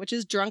wassailing, which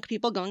is drunk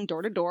people going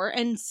door to door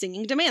and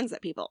singing demands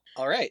at people.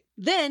 All right.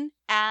 Then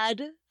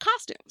add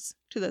costumes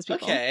to those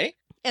people. Okay.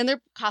 And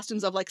they're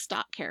costumes of like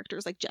stock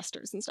characters, like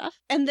jesters and stuff.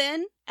 And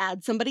then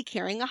add somebody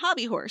carrying a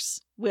hobby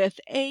horse with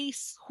a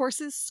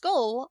horse's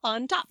skull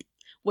on top,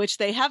 which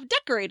they have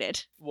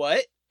decorated.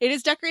 What? It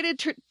is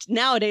decorated,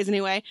 nowadays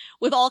anyway,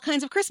 with all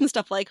kinds of Christmas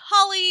stuff like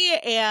holly,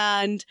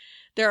 and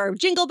there are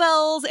jingle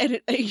bells,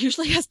 and it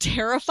usually has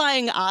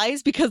terrifying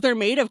eyes because they're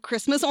made of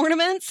Christmas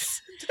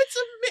ornaments. That's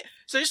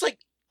so just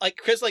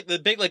like the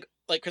big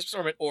like Christmas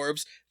ornament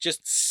orbs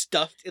just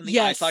stuffed in the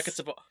eye sockets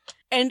of.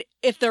 And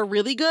if they're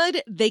really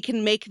good, they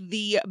can make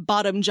the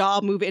bottom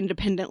jaw move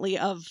independently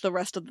of the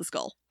rest of the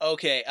skull.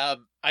 Okay,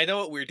 I know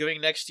what we're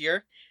doing next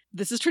year.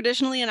 This is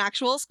traditionally an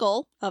actual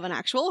skull of an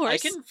actual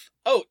horse.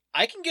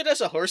 I can get us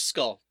a horse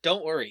skull.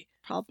 Don't worry.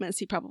 Problem is,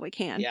 he probably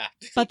can. Yeah.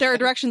 But there are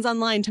directions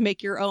online to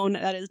make your own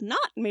that is not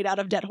made out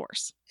of dead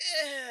horse.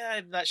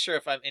 I'm not sure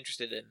if I'm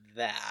interested in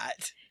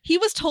that. He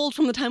was told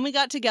from the time we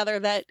got together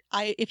that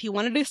if he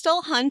wanted to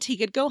still hunt, he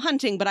could go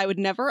hunting, but I would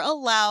never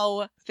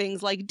allow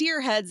things like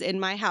deer heads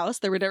in my house.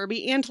 There would never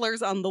be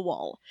antlers on the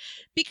wall.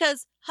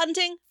 Because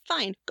hunting,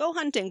 fine, go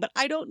hunting, but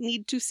I don't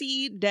need to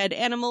see dead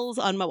animals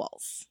on my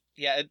walls.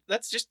 Yeah,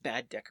 that's just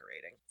bad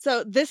decorating.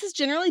 So this is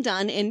generally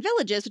done in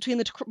villages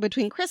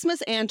between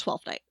Christmas and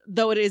Twelfth Night,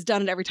 though it is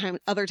done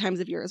at other times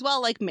of year as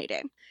well, like May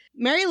Day.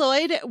 Mary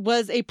Lloyd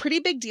was a pretty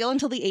big deal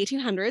until the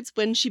 1800s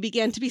when she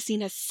began to be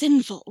seen as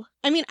sinful.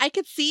 I mean, I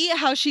could see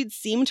how she'd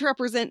seem to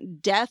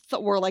represent death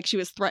or like she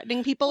was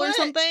threatening people or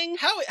something.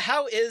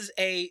 How is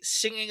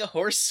singing a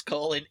horse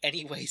skull in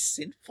any way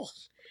sinful?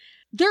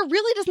 There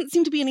really doesn't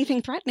seem to be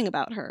anything threatening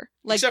about her.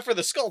 Except for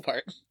the skull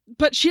part.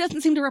 But she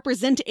doesn't seem to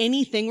represent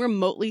anything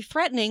remotely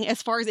threatening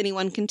as far as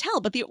anyone can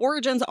tell, but the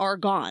origins are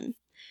gone.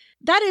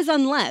 That is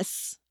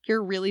unless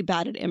you're really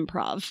bad at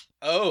improv.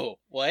 Oh,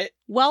 what?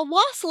 While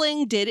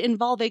wassailing did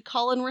involve a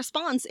call and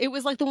response, it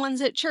was like the ones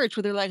at church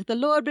where they're like, the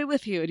Lord be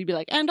with you. And you'd be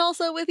like, and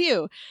also with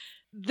you.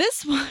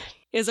 This one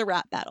is a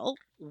rap battle.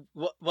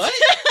 What?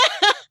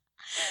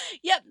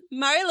 Yep,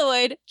 Mary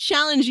Lloyd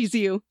challenges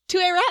you to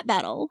a rap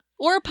battle,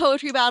 or a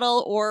poetry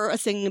battle, or a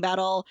singing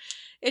battle.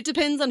 It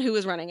depends on who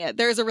is running it.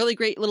 There's a really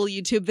great little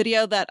YouTube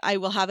video that I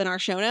will have in our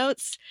show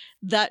notes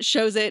that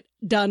shows it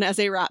done as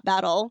a rap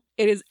battle.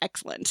 It is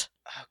excellent.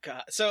 Oh,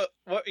 God. So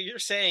what you're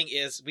saying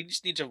is we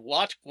just need to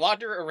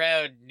wander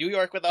around New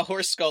York with a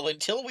horse skull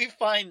until we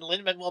find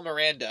Lin-Manuel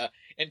Miranda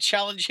and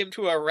challenge him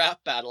to a rap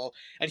battle,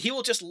 and he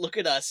will just look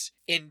at us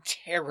in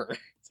terror.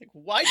 Like,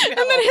 why do you have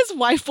and then his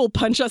wife will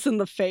punch us in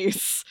the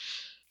face.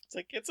 It's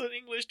like, it's an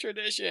English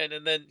tradition.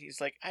 And then he's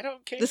like, I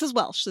don't care. This is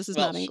Welsh. This is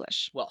Welsh. not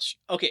English. Welsh.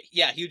 Okay,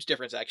 yeah, huge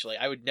difference, actually.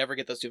 I would never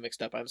get those two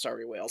mixed up. I'm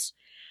sorry, Wales.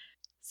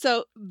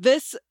 So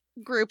this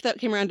group that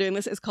came around doing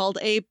this is called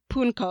a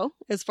punco,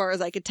 as far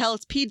as I could tell.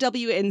 It's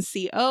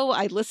PWNCO.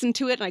 I listened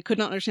to it and I could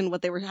not understand how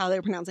they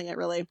were pronouncing it,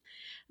 really.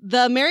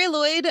 The Mary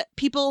Lloyd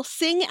people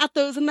sing at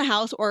those in the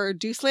house, or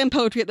do slam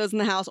poetry at those in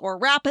the house, or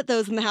rap at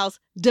those in the house,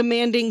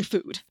 demanding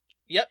food.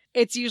 Yep.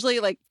 It's usually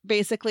like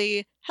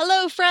basically,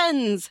 hello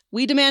friends,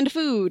 we demand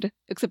food,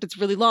 except it's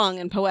really long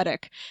and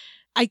poetic.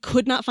 I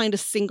could not find a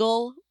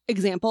single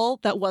example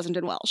that wasn't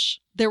in Welsh.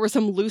 There were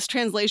some loose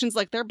translations,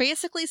 like they're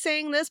basically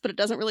saying this, but it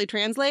doesn't really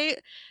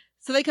translate.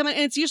 So they come in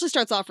and it usually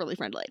starts off really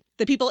friendly.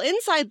 The people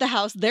inside the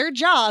house, their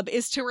job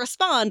is to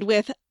respond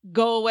with,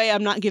 go away,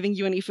 I'm not giving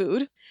you any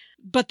food.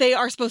 But they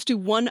are supposed to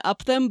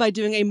one-up them by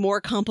doing a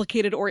more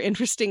complicated or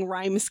interesting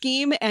rhyme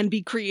scheme and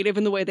be creative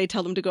in the way they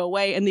tell them to go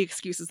away and the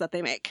excuses that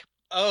they make.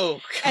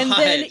 Oh, God. And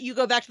then you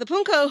go back to the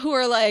punco who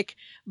are like,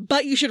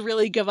 but you should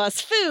really give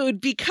us food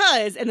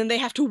because, and then they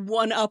have to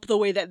one-up the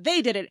way that they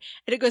did it.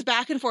 And it goes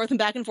back and forth and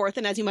back and forth.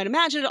 And as you might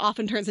imagine, it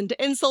often turns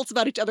into insults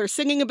about each other's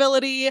singing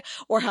ability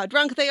or how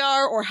drunk they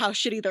are or how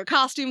shitty their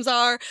costumes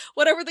are.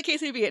 Whatever the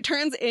case may be, it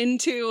turns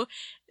into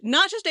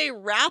not just a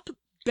rap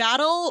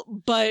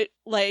battle, but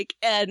like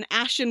an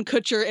Ashton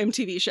Kutcher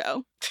MTV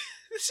show.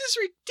 This is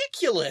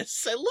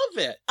ridiculous. I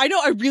love it. I know.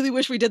 I really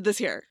wish we did this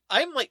here.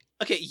 I'm like,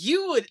 okay,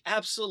 you would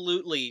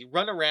absolutely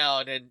run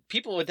around and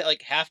people would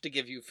like have to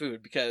give you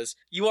food because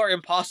you are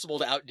impossible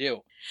to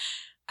outdo.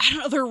 I don't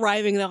know if they're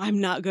rhyming, though. I'm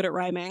not good at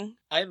rhyming.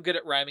 I'm good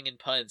at rhyming and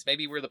puns.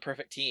 Maybe we're the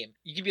perfect team.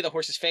 You can be the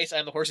horse's face.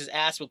 I'm the horse's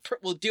ass.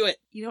 We'll do it.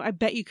 You know, I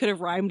bet you could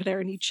have rhymed there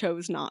and you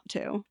chose not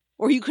to.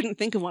 Or you couldn't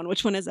think of one.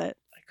 Which one is it?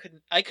 I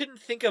couldn't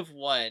think of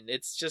one.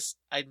 It's just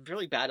I'm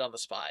really bad on the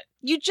spot.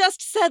 You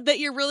just said that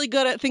you're really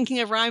good at thinking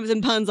of rhymes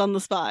and puns on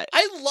the spot.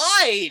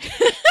 I lied.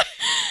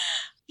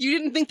 You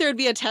didn't think there would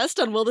be a test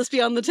on Will This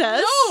Be on the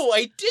Test? No,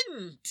 I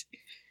didn't.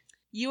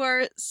 You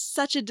are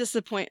such a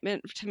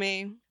disappointment to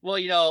me.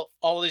 Well,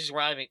 all this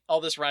rhyming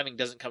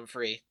doesn't come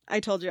free.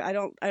 I told you I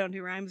don't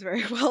do rhymes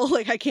very well.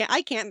 Like I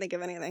can't think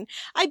of anything.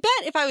 I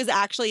bet if I was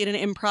actually in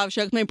an improv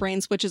show, 'cause my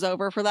brain switches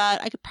over for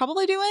that, I could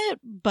probably do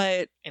it,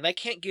 but And I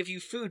can't give you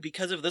food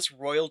because of this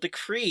royal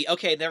decree.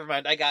 Okay, never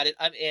mind. I got it.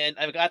 I'm in.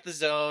 I've got the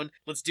zone.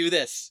 Let's do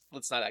this.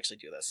 Let's not actually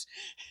do this.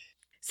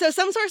 so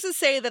some sources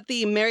say that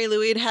the Mary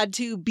Louise had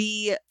to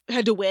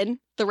win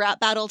the rap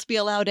battle to be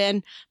allowed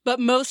in, but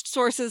most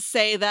sources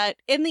say that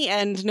in the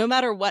end, no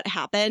matter what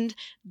happened,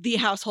 the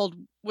household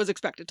was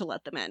expected to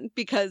let them in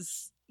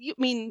because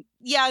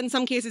in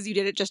some cases you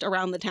did it just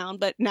around the town,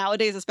 but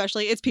nowadays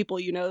especially, it's people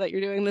that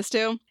you're doing this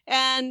to.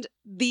 And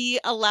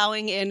the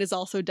allowing in is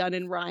also done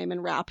in rhyme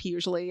and rap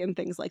usually and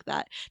things like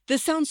that.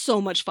 This sounds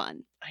so much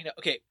fun. I know.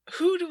 Okay,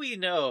 who do we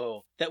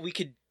know that we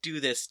could do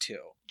this to?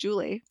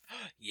 Julie.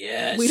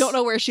 Yes. We don't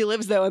know where she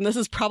lives, though, and this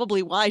is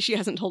probably why she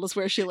hasn't told us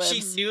where she lives.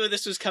 She knew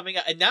this was coming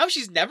up, and now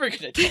she's never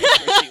going to tell us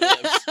where she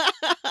lives.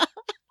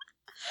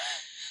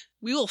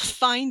 We will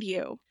find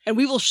you, and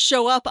we will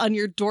show up on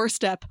your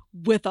doorstep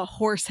with a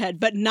horse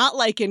head, but not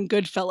like in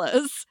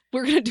Goodfellas.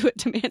 We're going to do it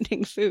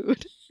demanding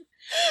food.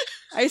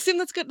 I assume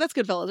that's good. That's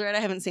Goodfellas, right? I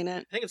haven't seen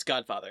it. I think it's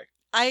Godfather.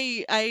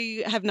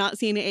 I have not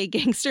seen a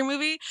gangster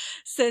movie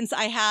since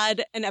I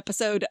had an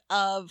episode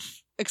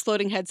of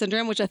Exploding Head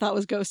Syndrome, which I thought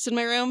was ghosts in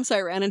my room. So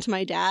I ran into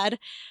my dad,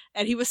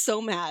 and he was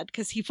so mad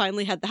because he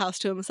finally had the house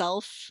to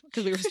himself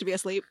because we were supposed to be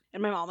asleep,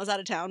 and my mom was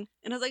out of town.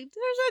 And I was like,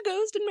 "There's a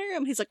ghost in my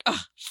room." He's like,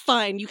 "Oh,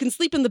 fine, you can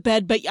sleep in the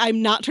bed, but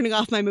I'm not turning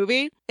off my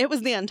movie." It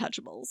was The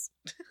Untouchables.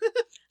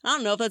 I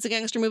don't know if that's a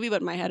gangster movie,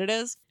 but in my head it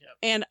is. Yep.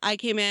 And I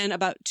came in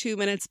about 2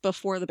 minutes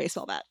before the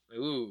baseball bat.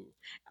 Ooh.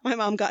 My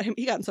mom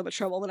he got in so much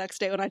trouble the next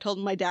day when I told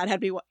him my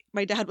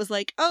dad was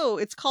like, "Oh,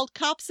 it's called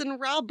Cops and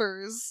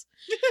Robbers."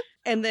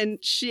 And then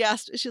I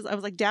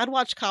was like, "Dad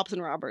watched Cops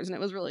and Robbers," and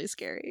it was really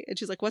scary. And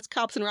she's like, "What's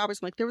Cops and Robbers?"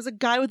 I'm like, "There was a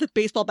guy with a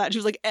baseball bat." And she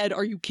was like, "Ed,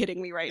 are you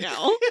kidding me right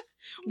now?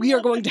 We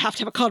are going to have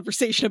a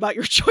conversation about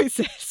your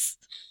choices."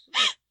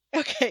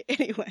 Okay,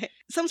 anyway.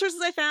 Some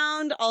sources I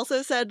found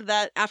also said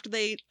that after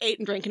they ate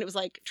and drank, and it was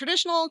like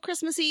traditional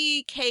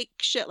Christmassy cake,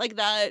 shit like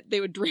that,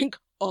 they would drink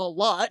a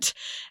lot.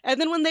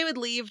 And then when they would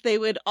leave, they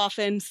would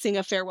often sing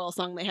a farewell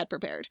song they had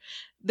prepared.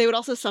 They would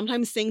also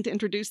sometimes sing to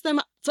introduce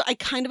them. So I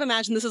kind of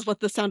imagine this is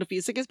what The Sound of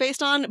Music is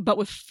based on, but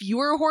with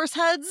fewer horse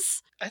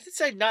heads. I think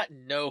I'd not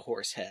know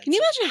horse heads. Can you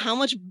imagine how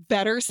much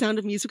better Sound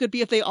of Music would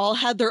be if they all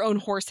had their own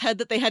horse head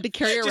that they had to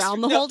carry around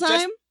the whole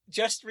time?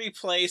 Just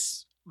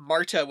replace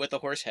Marta with a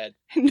horse head.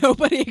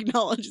 Nobody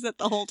acknowledges it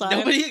the whole time.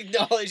 Nobody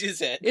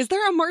acknowledges it. Is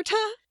there a Marta?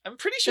 I'm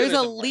pretty sure there's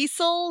a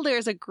Liesel,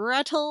 there's a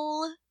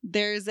Gretel,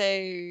 there's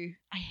a...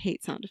 I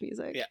hate Sound of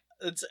Music. Yeah.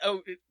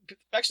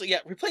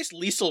 Replace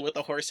Liesel with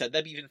a horse head.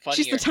 That'd be even funnier.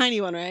 She's the tiny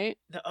one, right?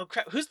 No, oh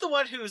crap. Who's the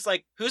one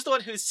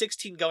who's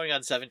 16 going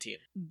on 17?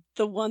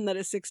 The one that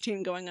is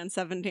 16 going on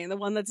 17. The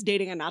one that's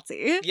dating a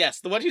Nazi. Yes,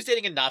 the one who's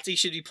dating a Nazi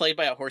should be played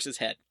by a horse's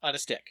head on a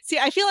stick. See,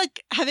 I feel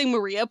like having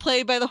Maria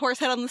played by the horse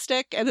head on the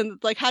stick, and then,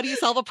 like, how do you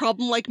solve a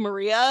problem like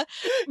Maria?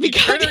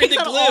 Because it's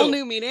an all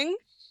new meaning.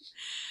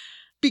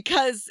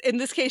 Because in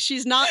this case,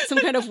 she's not some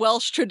kind of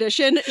Welsh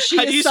tradition.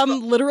 She is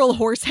some literal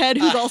horse head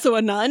who's also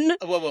a nun.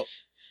 Whoa.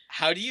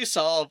 How do you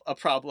solve a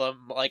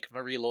problem like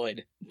Marie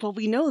Lloyd? Well,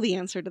 we know the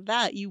answer to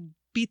that. You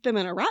beat them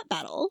in a rap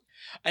battle.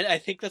 And I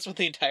think that's what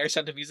the entire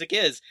Sound of Music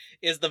is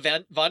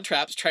the Von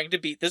Trapps trying to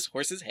beat this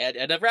horse's head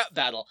in a rap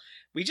battle.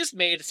 We just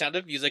made Sound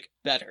of Music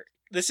better.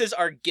 This is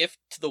our gift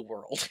to the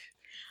world.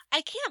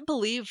 I can't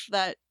believe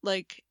that,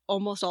 like,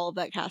 almost all of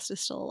that cast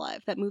is still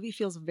alive. That movie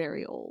feels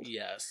very old.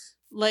 Yes.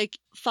 Like,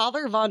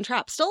 Father Von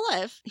Trapp, still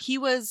alive. He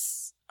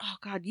was, oh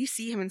God, you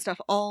see him and stuff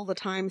all the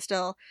time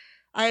still.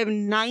 I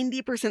am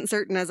 90%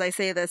 certain as I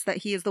say this that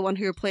he is the one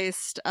who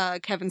replaced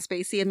Kevin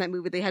Spacey in that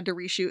movie they had to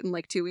reshoot in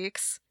like 2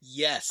 weeks.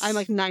 Yes. I'm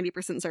like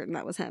 90% certain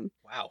that was him.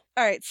 Wow.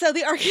 All right, so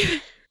the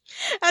argument,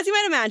 as you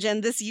might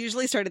imagine, this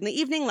usually started in the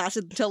evening,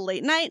 lasted until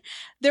late night.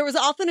 There was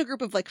often a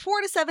group of like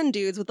 4 to 7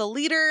 dudes with a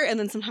leader and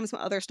then sometimes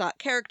some other stock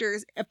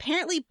characters.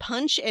 Apparently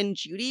Punch and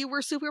Judy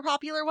were super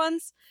popular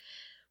ones,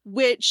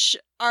 which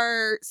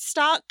are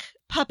stock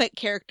puppet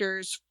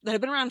characters that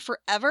have been around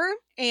forever,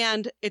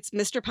 and it's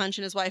Mr. Punch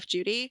and his wife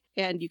Judy,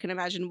 and you can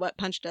imagine what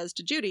Punch does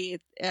to Judy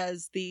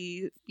as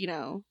the,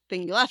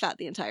 thing you laugh at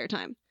the entire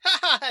time. Ha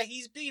ha!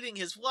 He's beating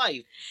his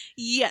wife!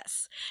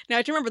 Yes. Now, I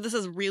have to remember this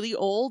is really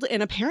old,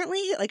 and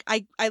apparently, like,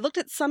 I looked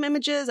at some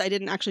images, I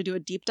didn't actually do a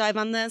deep dive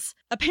on this.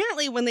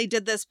 Apparently, when they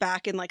did this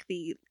back in, like,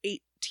 the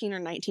 18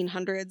 or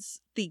 1900s,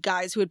 the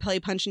guys who would play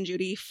Punch and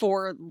Judy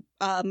for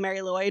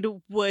Mary Lloyd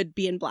would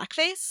be in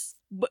blackface.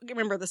 But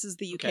remember, this is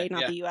the UK,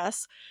 not the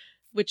US,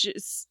 which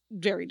is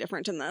very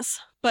different in this.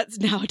 But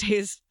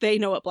nowadays, they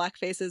know what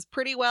blackface is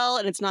pretty well,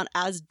 and it's not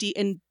as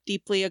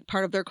deeply a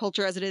part of their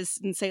culture as it is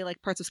in, say,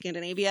 like parts of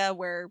Scandinavia,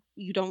 where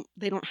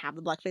they don't have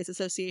the blackface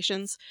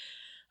associations.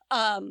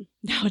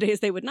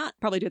 Nowadays they would not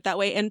probably do it that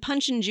way. And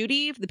Punch and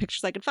Judy, the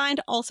pictures I could find,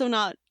 also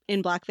not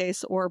in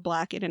blackface or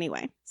black in any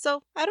way.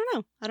 So I don't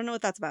know. I don't know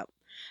what that's about.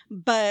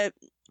 But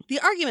the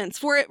arguments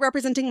for it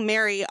representing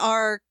Mary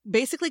are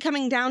basically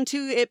coming down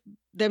to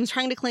them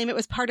trying to claim it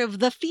was part of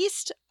the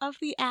Feast of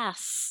the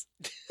Ass.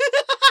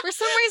 For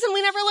some reason,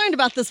 we never learned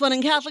about this one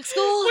in Catholic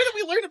school. When did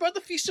we learn about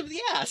the Feast of the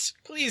Ass?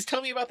 Please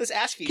tell me about this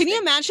ass feast. Can you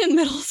imagine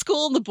middle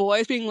school and the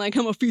boys being like,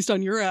 I'm a feast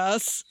on your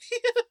ass?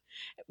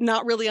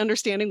 Not really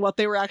understanding what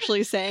they were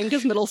actually saying,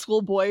 because middle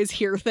school boys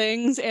hear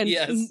things and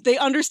they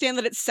understand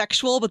that it's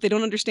sexual, but they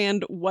don't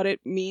understand what it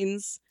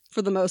means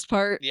for the most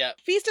part. Yeah.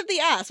 Feast of the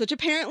Ass, which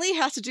apparently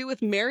has to do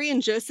with Mary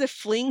and Joseph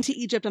fleeing to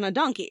Egypt on a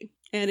donkey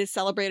and is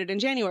celebrated in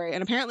January,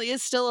 and apparently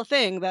is still a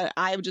thing that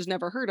I've just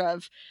never heard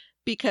of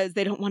because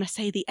they don't want to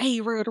say the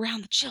A word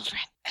around the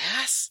children.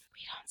 Ass?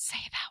 We don't say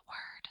that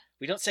word.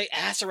 We don't say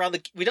ass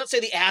we don't say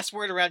the ass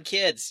word around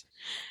kids.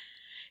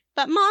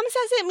 But Mom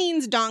says it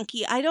means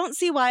donkey. I don't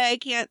see why I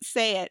can't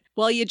say it.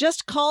 Well, you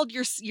just called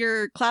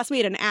your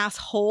classmate an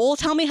asshole.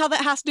 Tell me how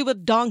that has to do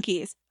with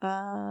donkeys.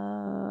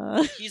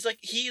 He's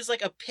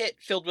like a pit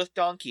filled with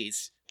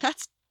donkeys.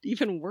 That's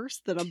even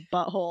worse than a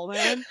butthole,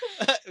 man.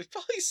 It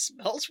probably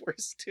smells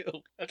worse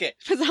too. Okay.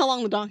 Depends on how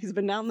long the donkey's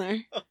been down there.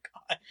 Oh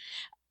God.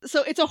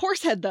 So it's a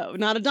horse head, though,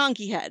 not a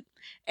donkey head.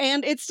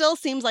 And it still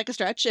seems like a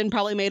stretch and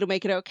probably made to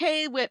make it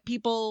okay with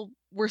people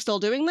were still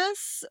doing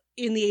this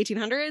in the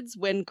 1800s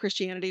when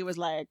Christianity was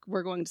like,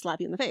 we're going to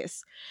slap you in the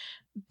face.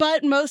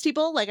 But most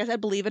people, like I said,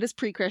 believe it is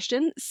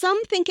pre-Christian.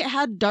 Some think it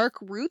had dark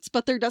roots,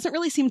 but there doesn't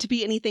really seem to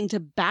be anything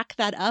to back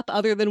that up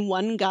other than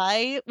one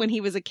guy when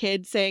he was a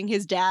kid saying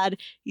his dad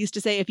used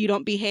to say, if you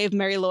don't behave,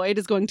 Mary Lloyd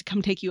is going to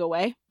come take you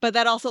away. But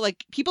that also,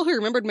 like, people who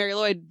remembered Mary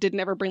Lloyd didn't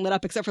ever bring that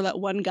up except for that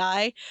one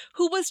guy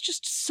who was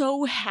just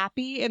so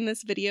happy in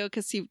this video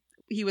because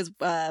he was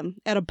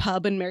at a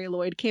pub and Mary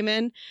Lloyd came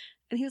in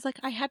and he was like,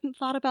 I hadn't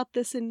thought about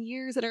this in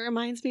years and it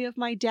reminds me of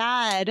my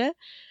dad.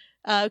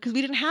 Because we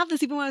didn't have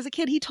this even when I was a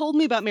kid. He told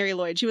me about Mary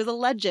Lloyd. She was a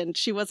legend.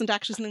 She wasn't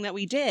actually something that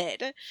we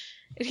did.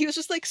 And he was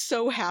just like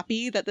so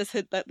happy that this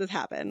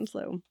happened.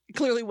 So it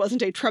clearly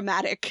wasn't a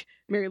traumatic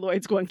Mary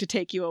Lloyd's going to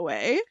take you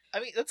away. I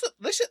mean,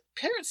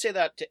 parents say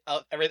that to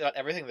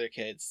everything to their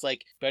kids.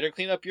 Like, better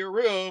clean up your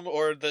room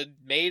or the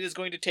maid is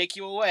going to take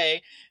you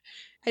away.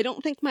 I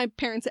don't think my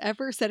parents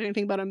ever said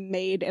anything about a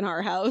maid in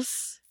our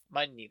house.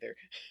 Mine neither.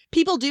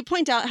 People do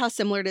point out how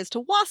similar it is to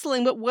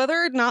wassailing, but whether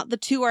or not the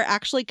two are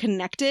actually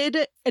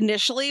connected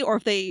initially or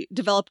if they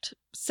developed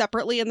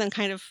separately and then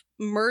kind of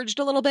merged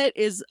a little bit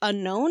is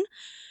unknown.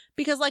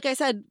 Because like I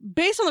said,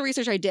 based on the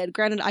research I did,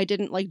 granted I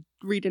didn't like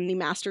read any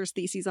master's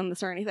theses on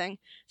this or anything,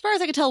 as far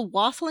as I could tell,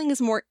 wassailing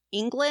is more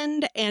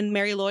England and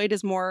Mary Lloyd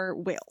is more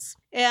Wales.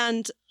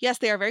 And yes,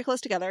 they are very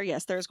close together.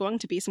 Yes, there's going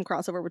to be some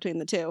crossover between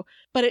the two.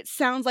 But it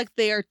sounds like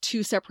they are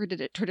two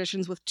separate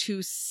traditions with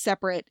two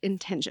separate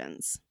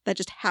intentions that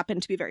just happen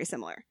to be very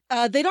similar.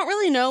 They don't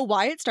really know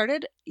why it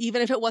started.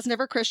 Even if it wasn't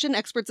ever Christian,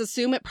 experts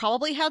assume it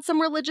probably had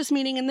some religious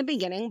meaning in the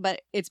beginning,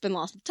 but it's been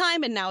lost with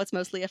time and now it's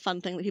mostly a fun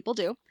thing that people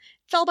do. It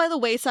fell by the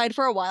wayside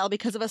for a while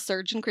because of a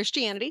surge in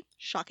Christianity.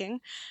 Shocking.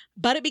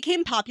 But it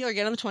became popular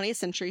again in the 20th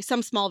century.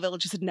 Some small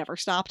villages had never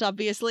stopped,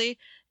 obviously.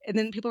 And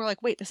then people were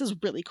like, wait, this is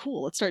really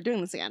cool. Let's start doing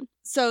this again.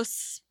 So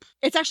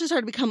it's actually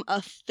started to become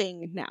a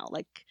thing now.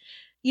 Like,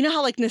 you know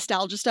how like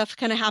nostalgia stuff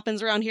kind of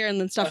happens around here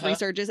and then stuff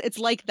resurges? It's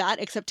like that,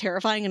 except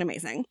terrifying and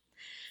amazing.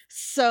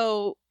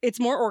 So it's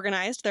more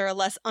organized. There are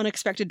less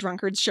unexpected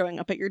drunkards showing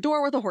up at your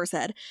door with a horse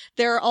head.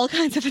 There are all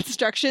kinds of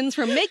instructions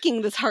for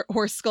making this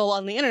horse skull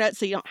on the internet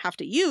so you don't have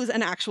to use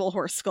an actual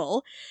horse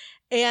skull.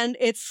 And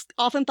it's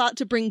often thought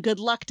to bring good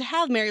luck to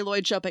have Mary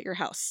Lloyd show up at your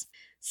house.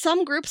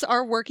 Some groups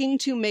are working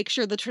to make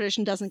sure the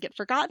tradition doesn't get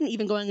forgotten,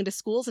 even going into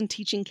schools and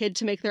teaching kids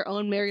to make their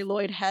own Mary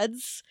Lloyd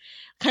heads,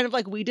 kind of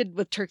like we did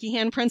with turkey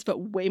handprints, but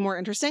way more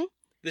interesting.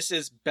 This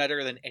is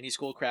better than any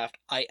schoolcraft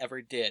I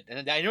ever did.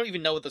 And I don't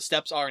even know what the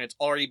steps are, and it's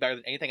already better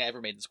than anything I ever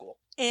made in school.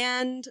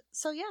 And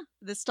so, yeah,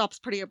 this stops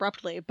pretty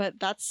abruptly, but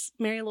that's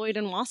Mary Lloyd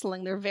and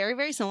wassailing. They're very,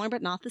 very similar,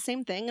 but not the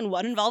same thing, and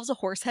one involves a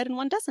horse head and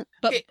one doesn't.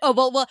 But, okay.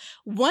 well,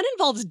 one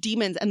involves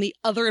demons and the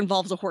other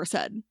involves a horse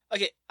head.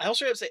 Okay, I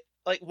also have to say,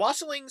 like,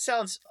 wassailing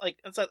sounds like,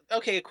 it's like,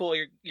 okay, cool,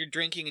 you're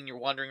drinking and you're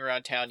wandering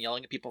around town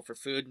yelling at people for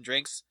food and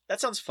drinks.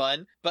 That sounds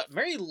fun, but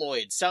Mary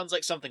Lloyd sounds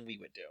like something we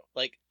would do.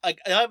 Like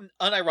I'm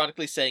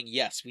unironically saying,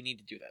 yes, we need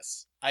to do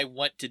this. I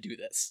want to do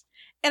this.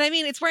 And I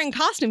mean, it's wearing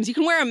costumes. You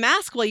can wear a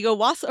mask while you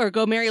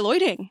go Mary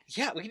Lloyding.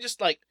 Yeah, we can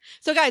just like...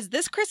 So guys,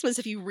 this Christmas,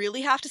 if you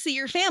really have to see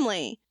your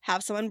family,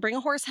 have someone bring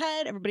a horse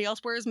head. Everybody else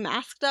wears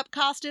masked up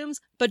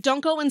costumes. But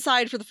don't go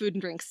inside for the food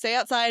and drinks. Stay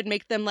outside,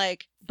 make them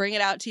like bring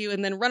it out to you,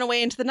 and then run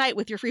away into the night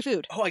with your free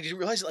food. Oh, I didn't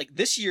realize, like,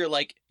 this year,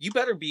 like, you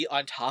better be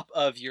on top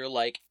of your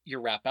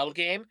rap battle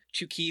game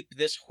to keep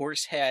this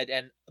horse head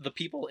and the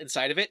people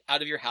inside of it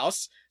out of your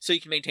house so you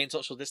can maintain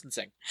social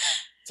distancing.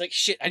 It's like,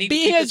 shit, I need to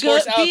keep this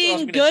horse out or else I'm being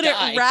gonna good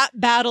die. at rap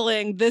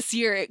battling this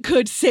year, it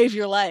could save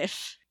your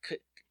life.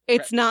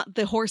 It's not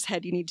the horse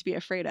head you need to be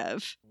afraid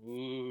of.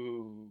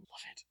 Ooh,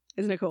 love it.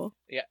 Isn't it cool?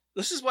 Yeah,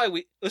 this is why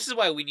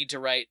we need to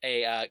write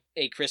a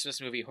Christmas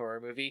movie horror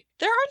movie.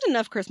 There aren't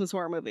enough Christmas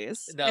horror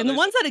movies. No, and the there's-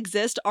 ones that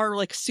exist are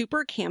like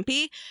super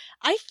campy.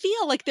 I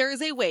feel like there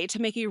is a way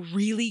to make a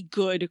really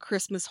good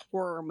Christmas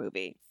horror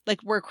movie.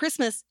 Like where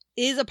Christmas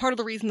is a part of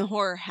the reason the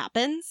horror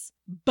happens,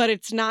 but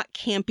it's not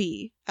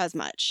campy as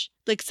much.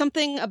 Like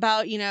something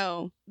about, you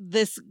know,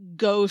 this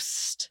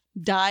ghost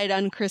died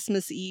on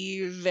Christmas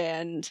Eve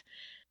and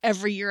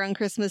every year on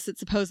Christmas it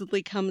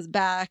supposedly comes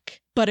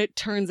back, but it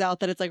turns out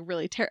that it's like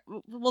really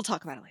terrible. We'll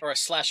talk about it later. Or a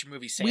slasher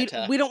movie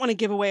Santa. We don't want to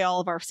give away all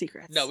of our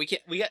secrets. No, we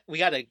can't. We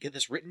got to get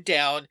this written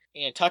down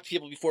and talk to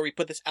people before we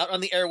put this out on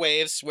the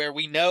airwaves, where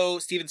we know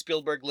Steven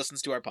Spielberg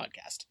listens to our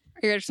podcast.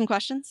 Are you ready for some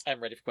questions?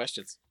 I'm ready for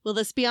questions. Will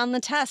this be on the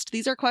test?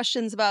 These are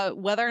questions about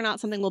whether or not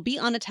something will be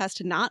on a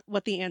test, not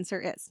what the answer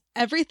is.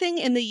 Everything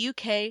in the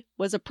UK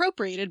was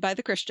appropriated by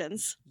the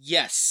Christians.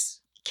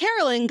 Yes.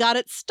 Caroling got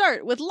its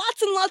start with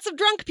lots and lots of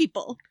drunk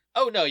people.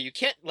 Oh no, you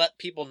can't let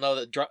people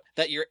know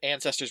that your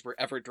ancestors were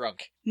ever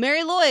drunk.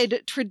 Mary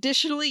Lloyd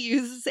traditionally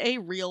uses a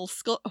real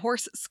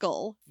horse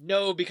skull.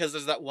 No, because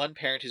there's that one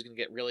parent who's going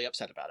to get really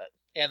upset about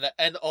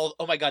it. Oh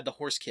my god, the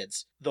horse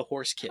kids. The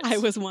horse kids. I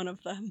was one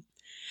of them.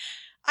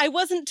 I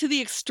wasn't to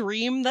the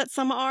extreme that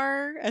some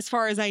are, as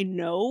far as I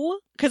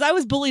know, because I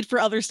was bullied for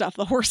other stuff.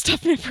 The horse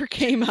stuff never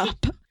came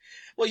up.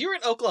 Well, you're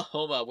in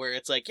Oklahoma, where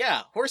it's like,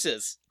 yeah,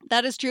 horses.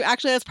 That is true.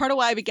 Actually, that's part of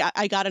why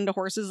I got into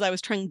horses. I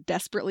was trying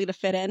desperately to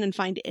fit in and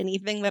find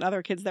anything that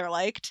other kids there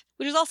liked,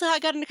 which is also how I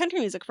got into country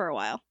music for a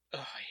while. Oh,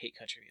 I hate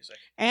country music.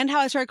 And how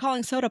I started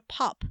calling soda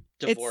pop.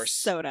 Divorce. It's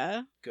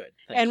soda. Good.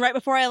 And right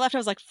before I left, I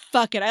was like,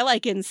 fuck it, I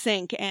like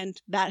NSYNC, and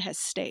that has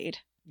stayed.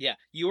 Yeah,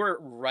 you were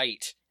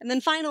right. And then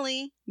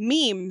finally,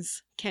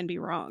 memes can be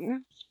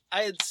wrong.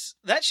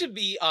 That should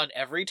be on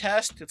every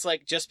test. It's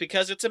like, just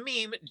because it's a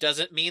meme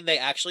doesn't mean they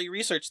actually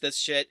researched this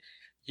shit.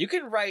 You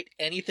can write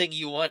anything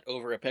you want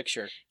over a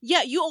picture.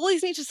 Yeah, you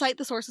always need to cite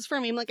the sources for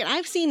a meme. Like, and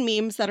I've seen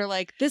memes that are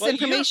like, this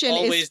information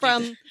is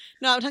from...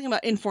 No, I'm talking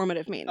about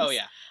informative memes. Oh,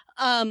 yeah.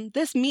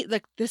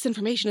 This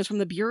information is from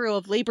the Bureau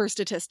of Labor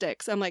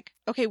Statistics. I'm like,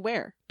 okay,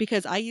 where?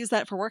 Because I use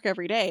that for work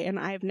every day, and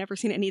I've never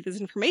seen any of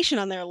this information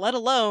on there, let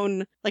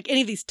alone like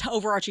any of these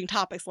overarching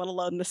topics, let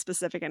alone the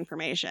specific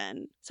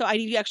information. So I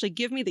need you to actually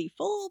give me the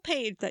full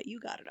page that you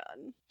got it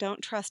on.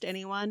 Don't trust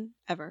anyone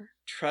ever.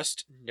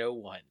 Trust no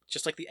one.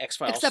 Just like the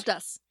X-Files. Except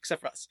us. Except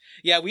for us.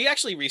 Yeah, we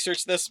actually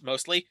researched this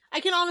mostly.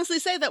 I can honestly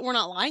say that we're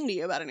not lying to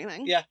you about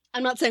anything. Yeah.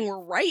 I'm not saying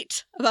we're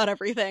right about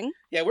everything.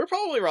 Yeah, we're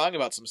probably wrong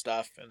about some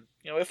stuff. And,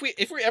 you know, if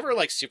we're ever,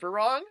 like, super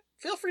wrong,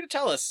 feel free to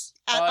tell us.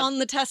 On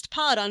the test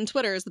pod on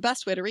Twitter is the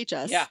best way to reach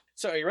us. Yeah.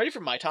 So are you ready for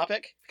my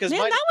topic? Because that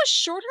was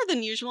shorter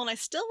than usual, and I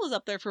still was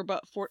up there for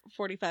about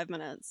 45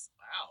 minutes.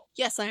 Wow.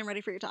 Yes, I am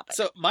ready for your topic.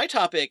 So my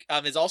topic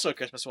is also a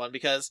Christmas one,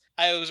 because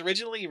I was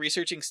originally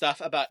researching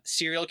stuff about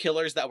serial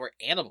killers that were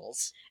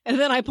animals. And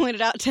then I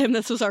pointed out to him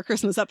this was our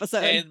Christmas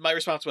episode. And my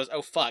response was,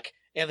 oh, fuck.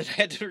 And then I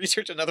had to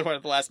research another one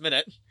at the last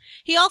minute.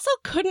 He also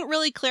couldn't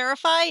really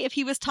clarify if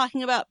he was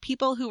talking about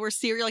people who were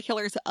serial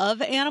killers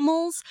of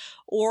animals,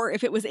 or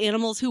if it was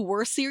animals who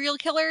were serial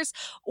killers,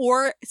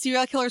 or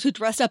serial killers who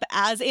dressed up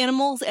as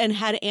animals and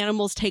had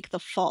animals take the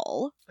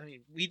fall. I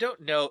mean, we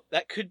don't know.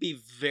 That could be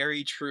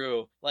very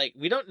true. Like,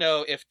 we don't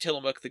know if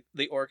Tillamook,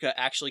 the orca,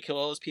 actually killed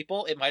all those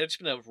people. It might have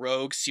just been a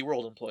rogue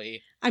SeaWorld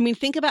employee. I mean,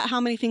 think about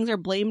how many things are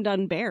blamed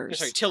on bears.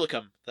 Sorry,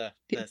 Tilikum.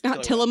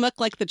 Not Tillamook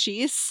like the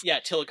cheese? Yeah,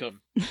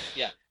 Tilikum.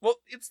 Yeah. Well,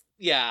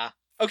 yeah.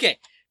 Okay.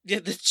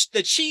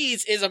 The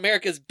cheese is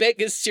America's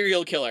biggest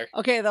serial killer.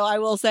 Okay, though, I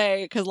will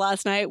say, because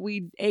last night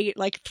we ate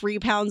like 3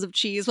 pounds of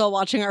cheese while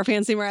watching our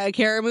fancy Mariah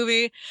Carey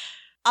movie.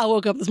 I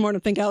woke up this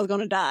morning thinking I was going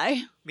to die.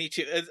 Me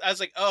too. I was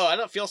like, oh, I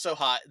don't feel so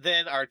hot.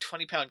 Then our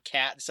 20-pound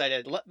cat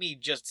decided, let me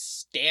just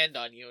stand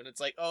on you. And it's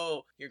like,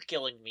 oh, you're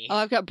killing me. Oh,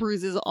 I've got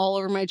bruises all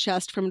over my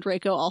chest from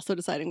Draco also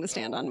deciding to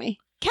stand on me.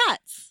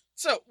 Cats!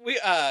 So, we,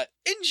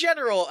 in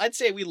general, I'd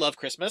say we love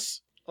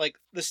Christmas. Like,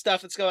 the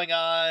stuff that's going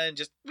on,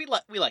 just, we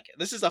like it.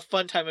 This is a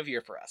fun time of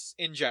year for us,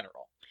 in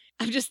general.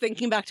 I'm just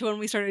thinking back to when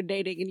we started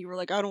dating and you were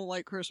like, I don't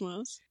like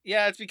Christmas.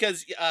 Yeah, it's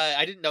because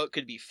I didn't know it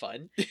could be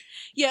fun.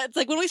 Yeah, it's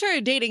like when we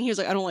started dating, he was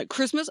like, I don't like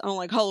Christmas, I don't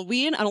like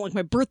Halloween, I don't like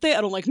my birthday,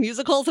 I don't like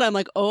musicals. And I'm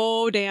like,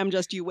 oh, damn,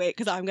 just you wait,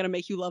 because I'm going to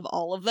make you love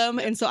all of them.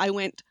 And so I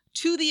went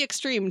to the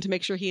extreme to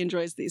make sure he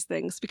enjoys these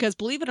things. Because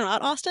believe it or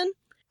not, Austin,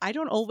 I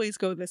don't always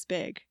go this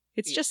big.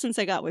 It's just since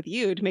I got with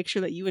you to make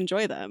sure that you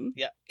enjoy them.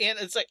 Yeah, and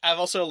it's like, I've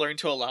also learned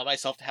to allow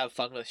myself to have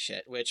fun with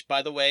shit, which,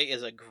 by the way,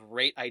 is a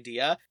great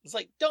idea. It's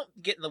like, don't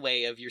get in the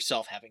way of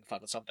yourself having fun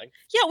with something.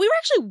 Yeah, we were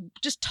actually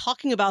just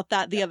talking about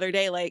that the other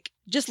day, like,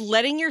 just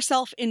letting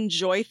yourself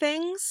enjoy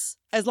things.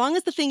 As long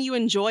as the thing you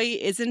enjoy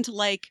isn't,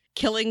 like,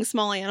 killing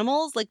small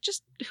animals, like,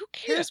 just who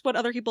cares what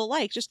other people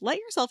like? Just let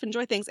yourself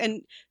enjoy things,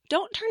 and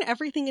don't turn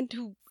everything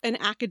into an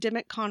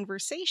academic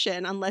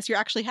conversation unless you're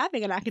actually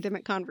having an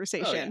academic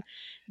conversation. Oh,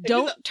 yeah.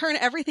 Don't turn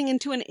everything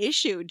into an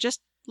issue.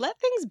 Just let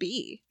things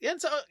be. Yeah,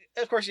 and so,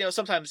 of course, you know,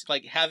 sometimes,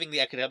 like, having the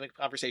academic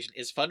conversation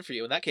is fun for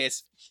you. In that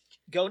case,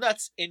 go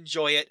nuts,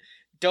 enjoy it.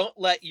 don't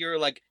let your,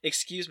 like,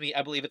 excuse me,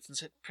 I believe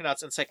it's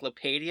pronounced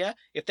encyclopedia.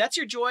 If that's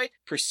your joy,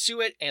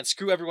 pursue it and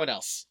screw everyone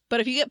else.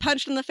 But if you get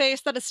punched in the face,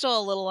 that is still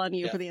a little on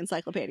you Yeah. for the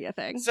encyclopedia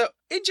thing. So,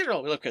 in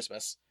general, we love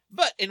Christmas.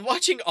 But in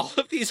watching all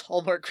of these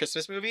Hallmark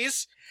Christmas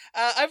movies,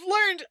 I've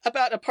learned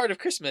about a part of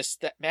Christmas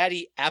that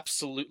Maddie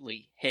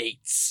absolutely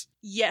hates.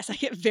 Yes, I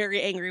get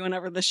very angry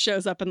whenever this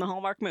shows up in the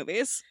Hallmark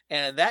movies.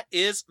 And that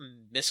is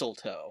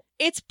mistletoe.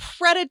 It's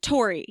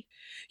predatory.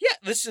 Yeah,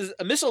 this is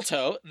a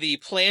mistletoe, the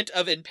plant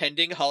of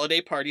impending holiday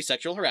party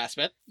sexual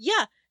harassment.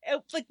 Yeah.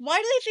 Like, why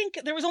do they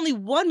think there was only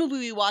one movie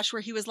we watched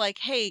where he was like,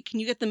 hey, can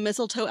you get the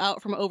mistletoe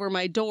out from over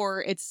my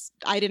door?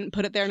 I didn't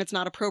put it there and it's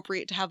not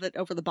appropriate to have it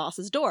over the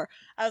boss's door.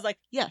 I was like,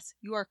 yes,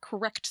 you are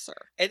correct, sir.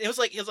 And he was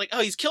like,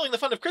 oh, he's killing the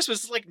fun of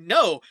Christmas. It's like,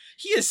 no,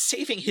 he is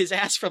saving his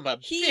ass from a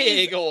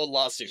big old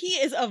lawsuit. He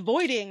is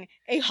avoiding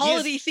a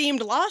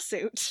holiday-themed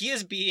lawsuit. He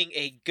is being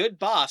a good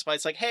boss, but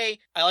it's like, hey,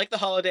 I like the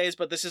holidays,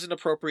 but this isn't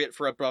appropriate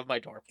for above my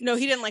door. No,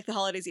 he didn't like the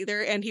holidays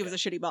either, and he was a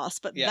shitty boss,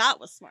 but Yeah. that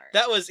was smart.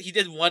 He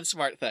did one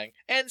smart thing.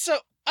 And so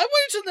I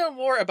wanted to know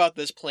more about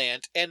this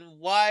plant and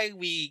why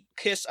we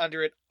kiss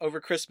under it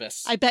over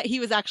Christmas. I bet he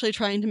was actually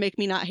trying to make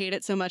me not hate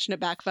it so much and it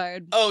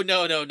backfired. Oh,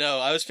 no.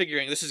 I was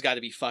figuring this has got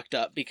to be fucked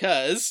up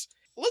because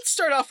let's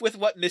start off with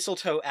what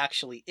mistletoe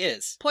actually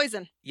is.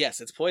 Poison. Yes,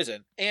 it's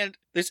poison. And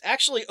there's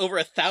actually over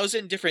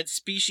 1,000 different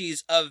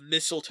species of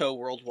mistletoe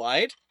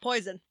worldwide.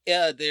 Poison.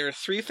 There are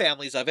 3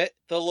 families of it.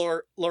 The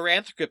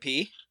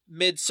Loranthropaceae,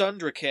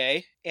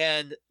 Midsondraceae,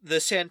 and the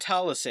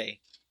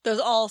Santalaceae. Those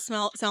all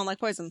sound like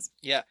poisons.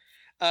 Yeah.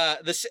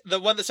 The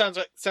one that sounds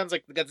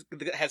like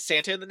that has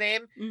Santa in the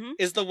name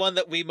is the one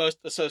that we most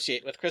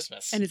associate with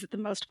Christmas. And is it the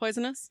most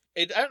poisonous?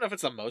 I don't know if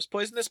it's the most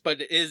poisonous,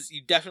 but it is.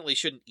 You definitely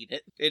shouldn't eat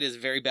it. It is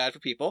very bad for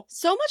people.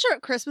 So much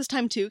at Christmas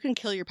time too can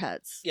kill your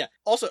pets. Yeah.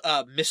 Also,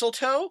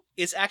 mistletoe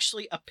is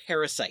actually a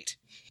parasite.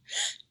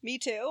 Me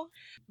too.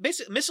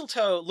 Basically,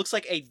 mistletoe looks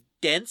like a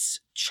dense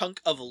chunk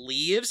of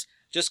leaves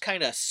just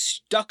kind of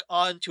stuck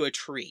onto a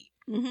tree.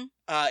 Mm-hmm.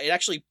 It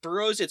actually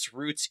burrows its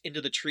roots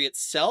into the tree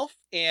itself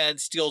and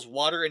steals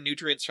water and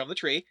nutrients from the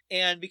tree.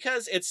 And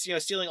because it's,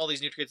 stealing all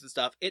these nutrients and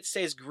stuff, it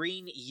stays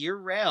green year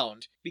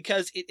round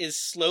because it is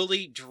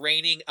slowly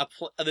draining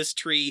this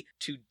tree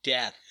to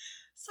death.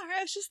 Sorry,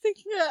 I was just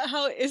thinking about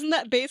how, isn't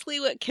that basically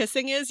what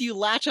kissing is? You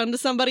latch onto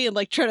somebody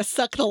and try to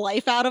suck the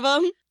life out of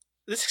them?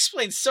 This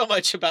explains so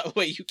much about the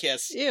way you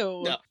kiss.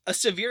 Ew. No, a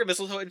severe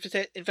mistletoe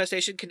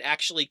infestation can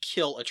actually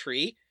kill a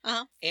tree.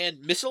 Uh-huh. And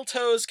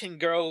mistletoes can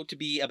grow to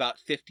be about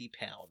 50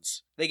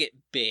 pounds. They get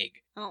big.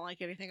 I don't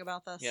like anything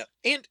about this. Yeah.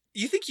 And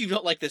you think you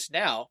don't like this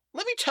now?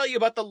 Let me tell you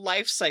about the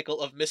life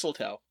cycle of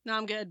mistletoe. No,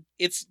 I'm good.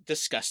 It's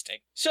disgusting.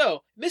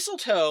 So,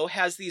 mistletoe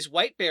has these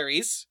white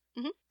berries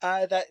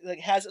that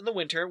it has in the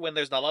winter when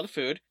there's not a lot of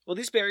food. Well,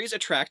 these berries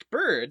attract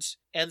birds,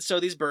 and so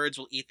these birds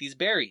will eat these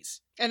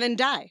berries. And then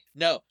die.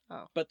 No.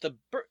 Oh. But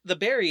the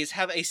berries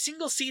have a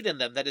single seed in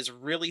them that is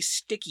really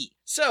sticky.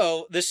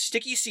 So, this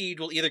sticky seed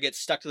will either get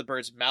stuck to the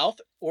bird's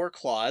mouth or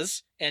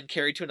claws and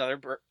carried to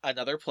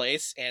another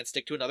place and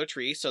stick to another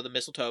tree so the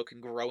mistletoe can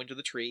grow into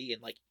the tree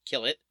and,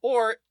 kill it.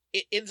 Or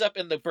it ends up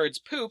in the bird's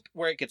poop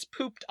where it gets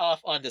pooped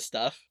off onto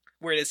stuff,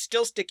 where it is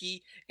still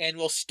sticky and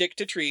will stick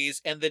to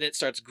trees, and then it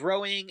starts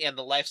growing, and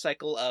the life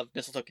cycle of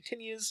mistletoe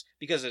continues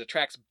because it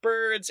attracts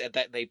birds and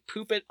that they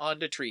poop it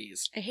onto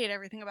trees. I hate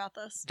everything about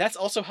this. That's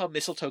also how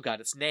mistletoe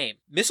got its name.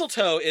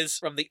 Mistletoe is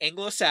from the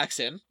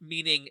Anglo-Saxon,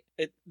 meaning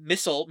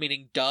missile,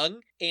 meaning dung,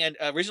 and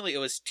originally it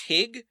was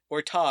tig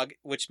or tog,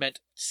 which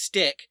meant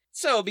stick.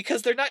 So,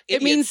 because they're not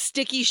idiots... It means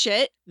sticky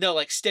shit? No,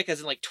 stick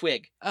as in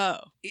twig. Oh.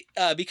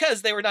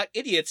 Because they were not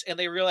idiots and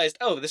they realized,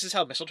 oh, this is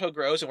how mistletoe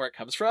grows and where it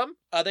comes from.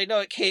 They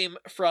know it came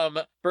from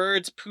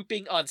birds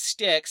pooping on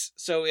sticks,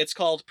 so it's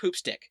called poop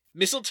stick.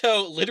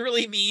 Mistletoe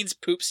literally means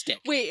poop stick.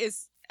 Wait,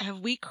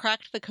 have we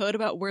cracked the code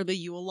about where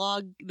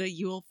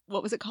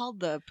what was it called?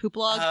 The poop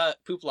log?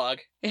 Poop log.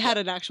 It had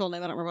an actual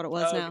name. I don't remember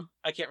what it was now.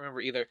 I can't remember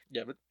either.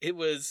 Yeah, but it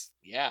was,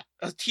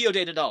 Tio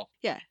de Nadal.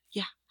 Yeah.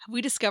 Have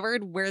we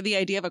discovered where the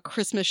idea of a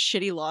Christmas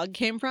shitty log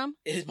came from?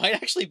 It might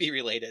actually be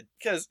related.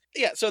 Because,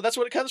 so that's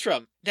what it comes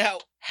from. Now,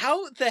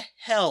 how the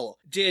hell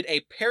did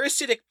a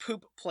parasitic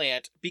poop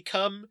plant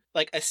become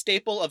a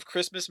staple of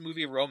Christmas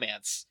movie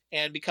romance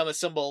and become a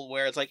symbol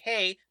where it's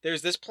hey,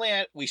 there's this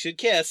plant, we should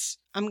kiss?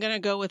 I'm gonna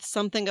go with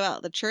something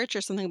about the church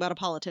or something about a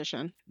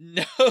politician.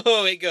 No,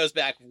 it goes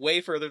back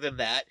way further than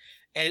that.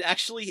 And it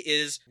actually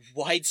is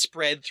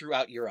widespread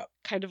throughout Europe.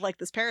 Kind of like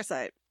this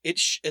parasite. It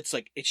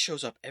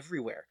shows up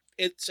everywhere.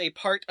 It's a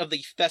part of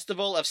the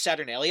Festival of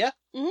Saturnalia,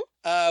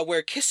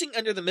 where kissing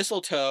under the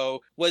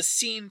mistletoe was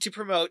seen to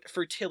promote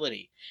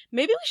fertility.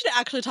 Maybe we should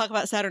actually talk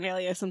about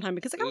Saturnalia sometime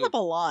because it comes up a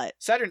lot.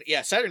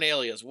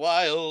 Saturnalia is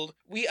wild.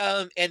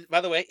 And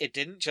by the way, it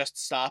didn't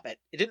stop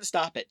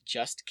at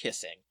just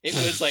kissing. It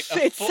was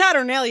it's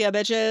Saturnalia,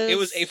 bitches. It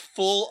was a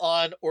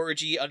full-on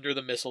orgy under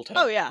the mistletoe.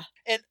 Oh yeah.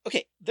 And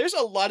okay, there's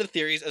a lot of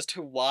theories as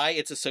to why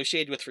it's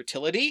associated with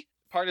fertility.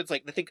 part is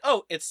like, they think,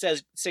 oh, it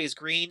stays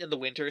green in the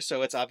winter,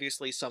 so it's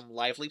obviously some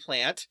lively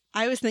plant.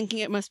 I was thinking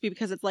it must be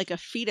because it's like a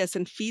fetus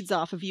and feeds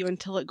off of you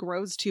until it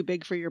grows too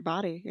big for your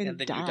body and then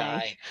you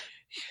die.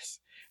 Yes.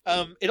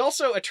 It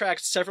also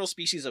attracts several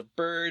species of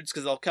birds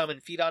because they'll come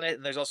and feed on it,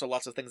 and there's also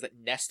lots of things that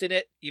nest in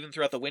it even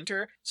throughout the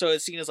winter. So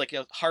it's seen as like,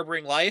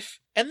 harboring life.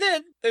 And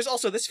then there's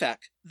also this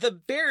fact: the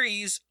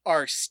berries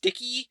are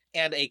sticky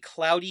and a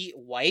cloudy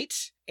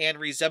white and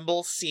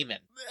resemble semen.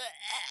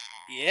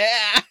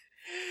 Yeah.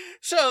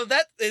 So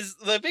that is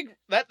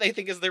that they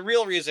think is the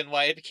real reason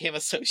why it became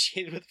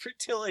associated with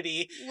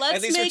fertility.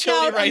 Let's these make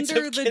fertility out rites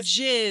under of the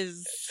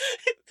jizz.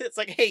 It's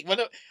like, hey,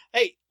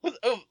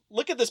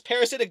 look at this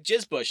parasitic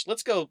jizz bush.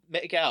 Let's go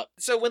make out.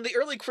 So when the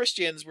early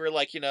Christians were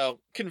like,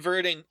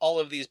 converting all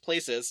of these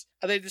places,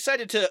 they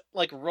decided to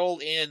like roll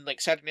in like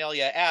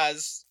Saturnalia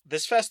as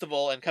this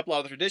festival and a couple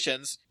other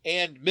traditions,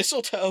 and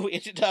mistletoe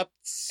ended up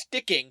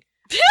sticking.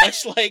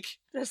 Much like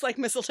Just like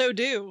mistletoe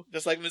do.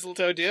 Just like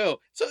mistletoe do.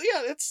 So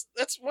yeah,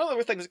 that's one of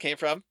the things it came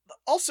from.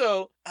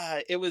 Also,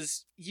 it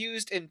was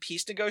used in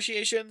peace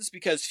negotiations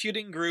because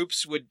feuding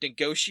groups would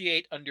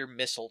negotiate under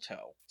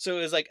mistletoe. So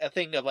it was like a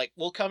thing of like,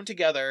 we'll come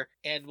together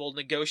and we'll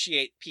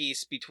negotiate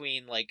peace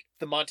between like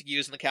the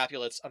Montagues and the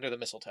Capulets under the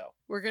mistletoe.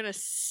 We're gonna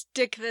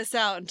stick this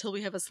out until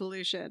we have a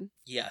solution.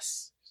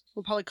 Yes.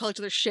 We'll probably call each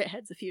other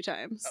shitheads a few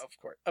times.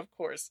 Of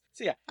course.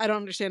 So yeah. I don't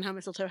understand how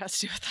mistletoe has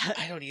to do with that.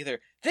 I don't either.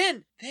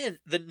 Then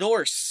the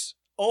Norse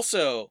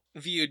also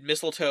viewed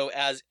mistletoe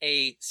as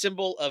a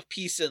symbol of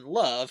peace and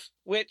love,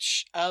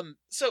 which,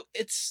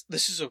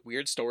 this is a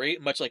weird story,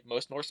 much like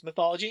most Norse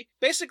mythology.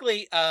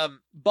 Basically,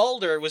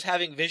 Balder was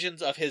having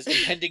visions of his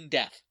impending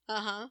death.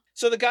 Uh-huh.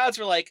 So the gods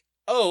were like,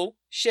 oh,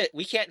 shit,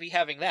 we can't be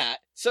having that.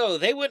 So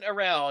they went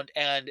around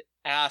and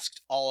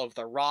asked all of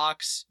the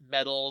rocks,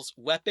 metals,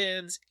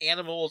 weapons,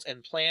 animals,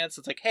 and plants.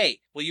 It's like, hey,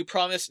 will you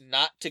promise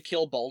not to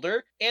kill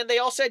Balder? And they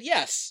all said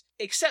yes,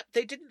 except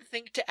they didn't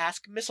think to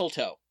ask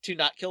mistletoe to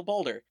not kill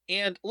Balder.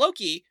 And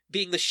Loki,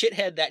 being the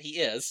shithead that he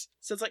is,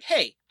 says like,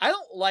 hey, I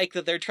don't like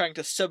that they're trying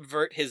to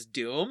subvert his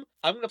doom.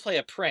 I'm going to play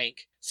a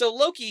prank. So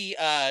Loki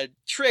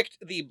tricked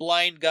the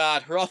blind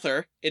god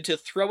Hrother into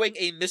throwing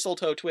a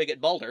mistletoe twig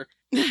at Balder.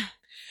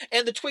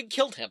 And the twig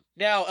killed him.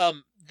 Now,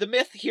 the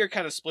myth here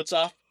kind of splits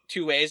off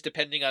two ways,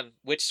 depending on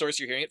which source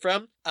you're hearing it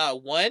from.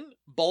 One,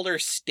 Balder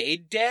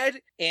stayed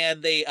dead,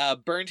 and they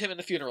burned him in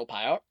a funeral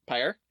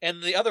pyre.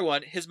 And the other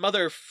one, his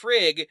mother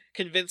Frigg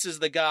convinces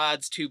the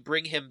gods to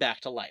bring him back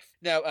to life.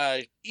 Now,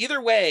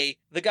 either way,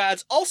 the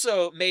gods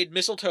also made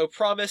mistletoe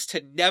promise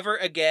to never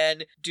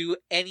again do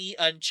any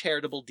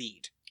uncharitable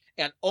deed,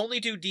 and only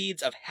do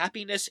deeds of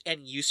happiness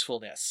and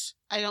usefulness.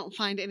 I don't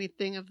find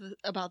anything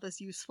about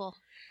this useful.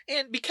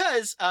 And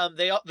because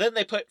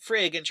they put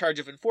Frigg in charge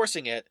of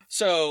enforcing it,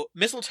 so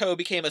mistletoe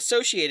became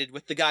associated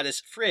with the goddess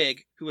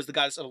Frigg, who was the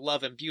goddess of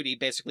love and beauty,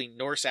 basically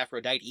Norse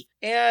Aphrodite.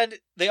 And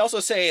they also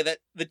say that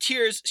the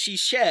tears she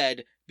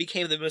shed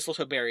became the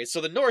mistletoe berries. So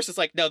the Norse is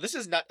like, no, this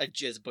is not a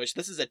jizz bush,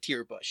 this is a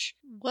tear bush.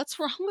 What's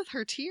wrong with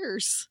her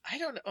tears? I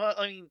don't know.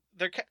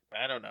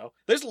 I don't know.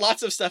 There's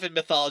lots of stuff in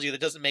mythology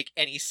that doesn't make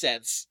any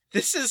sense.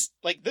 This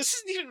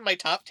isn't even my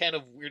top 10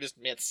 of weirdest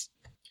myths.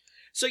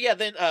 So yeah,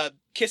 then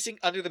kissing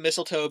under the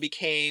mistletoe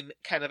became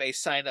kind of a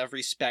sign of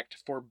respect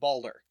for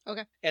Balder.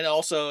 Okay. And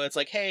also, it's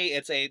like, hey,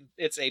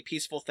 it's a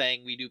peaceful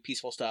thing. We do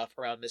peaceful stuff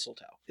around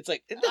mistletoe. It's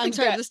like, I'm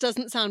sorry, this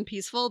doesn't sound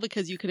peaceful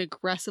because you can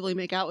aggressively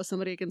make out with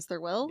somebody against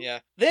their will. Yeah.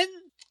 Then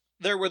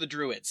there were the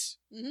Druids.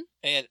 Mm-hmm.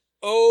 And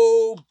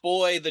oh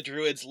boy, the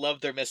Druids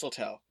loved their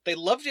mistletoe. They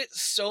loved it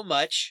so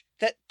much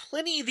that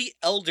Pliny the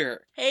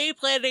Elder, hey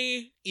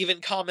Pliny,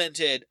 even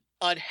commented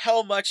on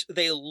how much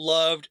they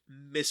loved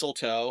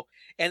mistletoe.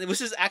 And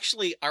this is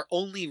actually our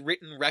only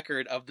written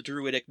record of the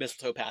Druidic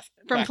mistletoe practices.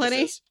 From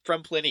Pliny?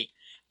 From Pliny.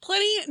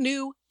 Pliny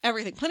knew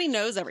everything. Pliny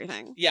knows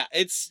everything. Yeah,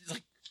 it's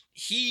like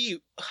he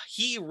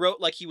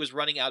wrote like he was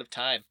running out of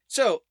time.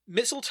 So,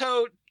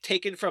 mistletoe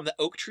taken from the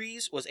oak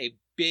trees was a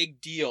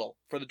big deal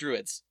for the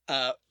Druids.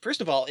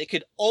 First of all, it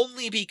could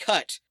only be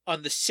cut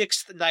on the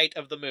 6th night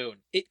of the moon.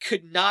 It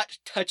could not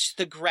touch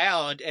the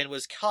ground and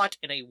was caught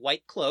in a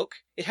white cloak.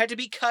 It had to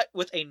be cut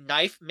with a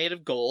knife made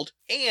of gold,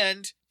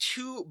 and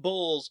 2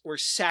 bulls were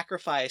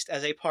sacrificed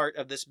as a part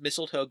of this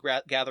mistletoe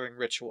gathering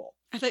ritual.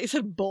 I thought you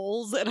said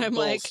bowls, and I'm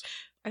Bulls. like,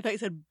 I thought you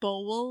said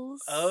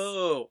bowls.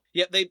 Oh.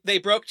 Yeah, they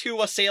broke 2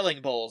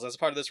 wassailing bowls as a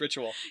part of this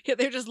ritual. Yeah,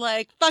 they're just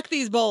like, fuck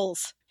these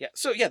bowls. Yeah,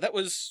 so yeah, that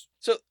was...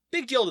 So,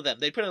 big deal to them.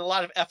 They put in a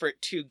lot of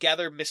effort to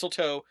gather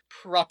mistletoe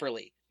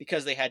properly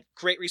because they had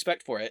great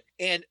respect for it.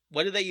 And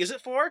what did they use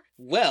it for?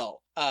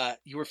 Well,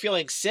 you were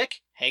feeling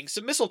sick? Hang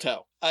some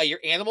mistletoe. Your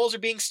animals are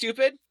being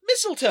stupid?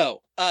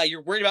 Mistletoe.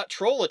 You're worried about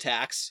troll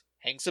attacks?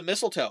 Hang some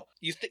mistletoe.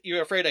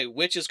 You're afraid a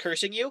witch is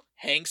cursing you?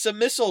 Hang some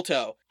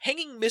mistletoe.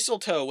 Hanging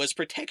mistletoe was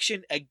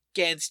protection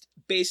against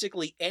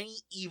basically any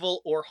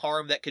evil or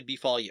harm that could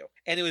befall you.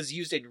 And it was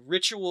used in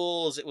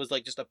rituals. It was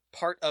like just a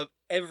part of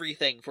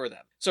everything for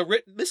them. So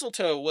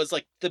mistletoe was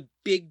like the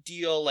big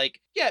deal,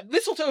 like, yeah,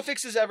 mistletoe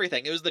fixes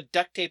everything. It was the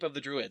duct tape of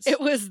the Druids.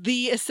 It was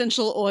the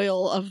essential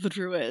oil of the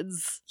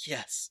Druids.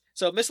 Yes.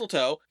 So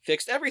mistletoe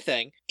fixed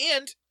everything,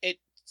 and it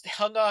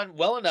hung on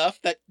well enough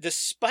that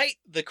despite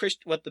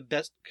what the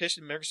best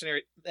Christian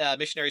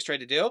missionaries tried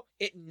to do,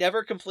 it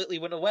never completely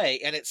went away,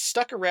 and it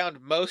stuck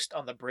around most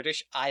on the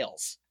British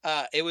Isles.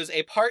 It was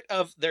a part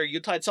of their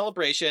Yuletide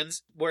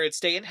celebrations where it'd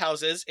stay in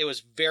houses. It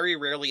was very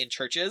rarely in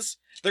churches.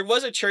 There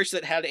was a church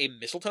that had a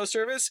mistletoe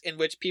service in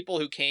which people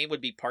who came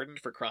would be pardoned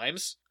for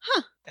crimes.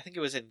 Huh. I think it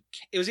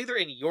was either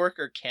in York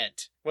or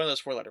Kent, one of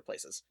those 4-letter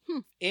places.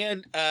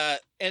 And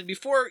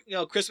before,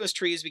 Christmas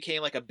trees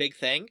became like a big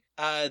thing,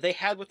 they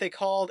had what they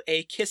called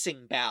a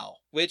kissing bough,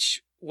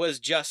 which was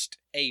just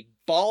a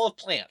ball of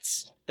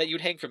plants that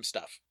you'd hang from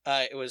stuff.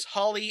 It was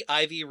holly,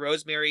 ivy,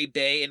 rosemary,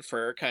 bay, and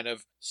fir kind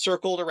of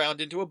circled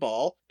around into a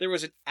ball. There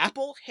was an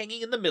apple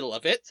hanging in the middle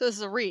of it. So this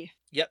is a wreath.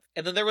 Yep.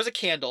 And then there was a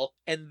candle.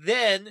 And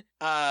then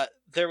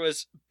there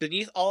was,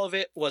 beneath all of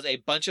it, was a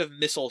bunch of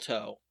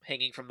mistletoe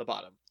hanging from the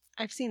bottom.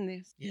 I've seen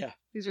these. Yeah.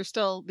 These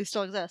still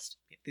exist.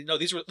 No,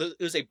 it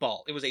was a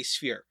ball. It was a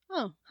sphere.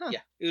 Oh, huh.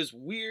 Yeah. It was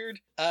weird.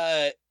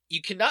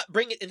 You cannot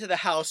bring it into the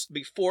house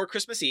before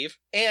Christmas Eve,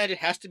 and it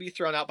has to be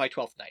thrown out by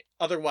 12th night.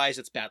 Otherwise,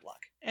 it's bad luck.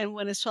 And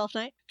when is 12th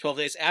night? 12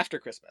 days after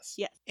Christmas.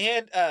 Yes.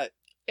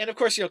 And of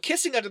course,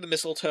 kissing under the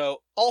mistletoe,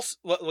 also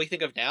what we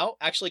think of now,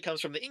 actually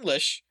comes from the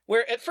English,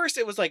 where at first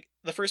it was like,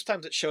 the first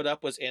times it showed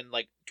up was in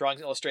like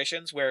drawings and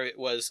illustrations, where it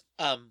was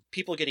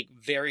people getting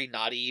very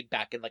naughty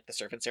back in like the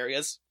servants'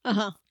 areas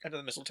under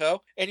the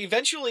mistletoe. And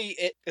eventually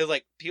it was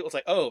like, people was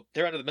like, oh,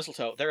 they're under the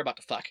mistletoe, they're about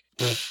to fuck.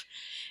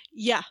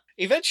 Yeah.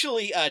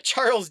 Eventually,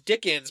 Charles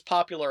Dickens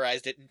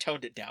popularized it and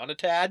toned it down a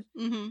tad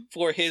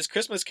for his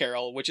Christmas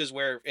Carol, which is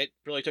where it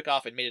really took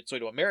off and made its way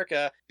to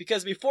America.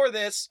 Because before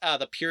this,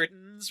 the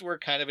Puritans were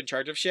kind of in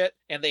charge of shit,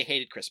 and they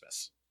hated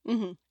Christmas.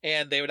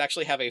 And they would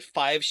actually have a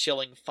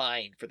 5-shilling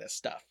fine for this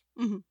stuff.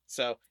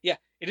 So, yeah,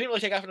 it didn't really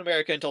take off in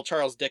America until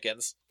Charles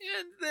Dickens.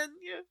 And then,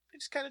 it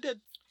just kind of did.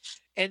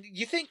 And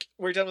you think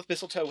we're done with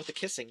mistletoe with the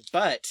kissing,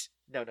 but...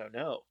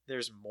 No.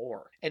 There's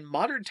more. In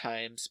modern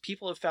times,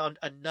 people have found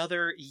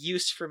another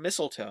use for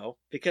mistletoe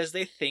because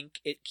they think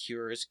it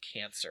cures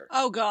cancer.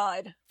 Oh,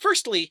 God.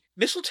 Firstly,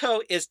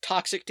 mistletoe is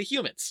toxic to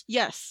humans.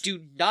 Yes.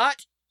 Do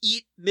not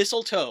eat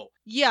mistletoe.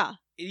 Yeah.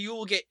 You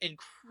will get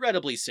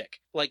incredibly sick.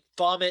 Like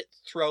vomit,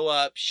 throw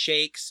up,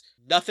 shakes,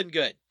 nothing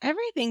good.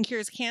 Everything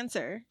cures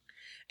cancer.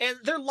 And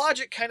their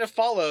logic kind of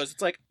follows.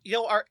 It's like,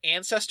 our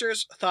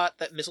ancestors thought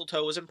that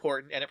mistletoe was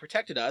important and it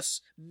protected us.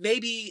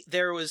 Maybe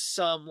there was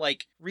some,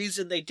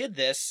 reason they did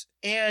this.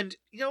 And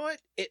you know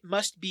what? It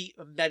must be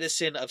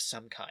medicine of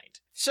some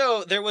kind.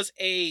 So there was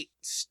a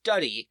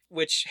study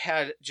which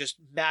had just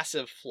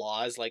massive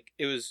flaws.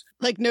 It was...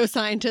 no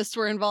scientists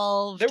were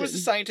involved. There was a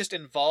scientist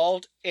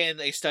involved in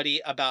a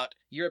study about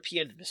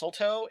European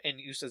mistletoe and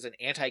used as an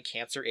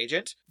anti-cancer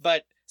agent.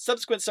 But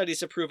subsequent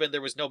studies have proven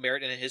there was no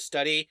merit in his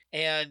study.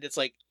 And it's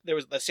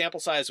the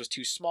sample size was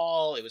too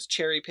small. It was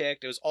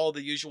cherry-picked. It was all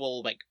the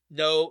usual,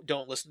 no,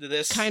 don't listen to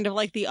this. Kind of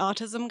like the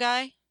autism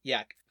guy?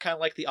 Yeah, kind of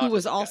like the autism guy. Who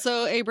was guy.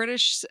 also a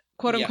British,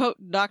 quote-unquote,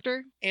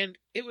 doctor? And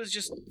it was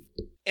just...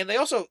 And they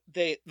also,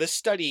 the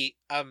study,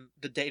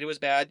 the data was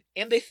bad,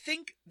 and they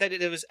think that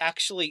it was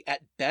actually, at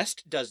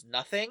best, does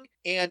nothing,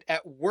 and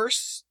at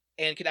worst,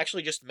 and could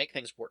actually just make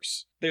things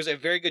worse. There's a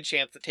very good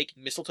chance that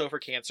taking mistletoe for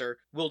cancer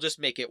will just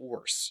make it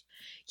worse.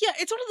 Yeah,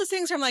 it's one of those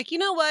things where I'm like, you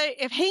know what?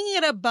 If hanging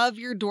it above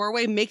your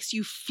doorway makes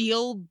you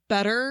feel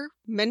better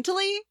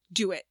mentally,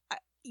 do it.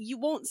 You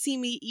won't see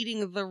me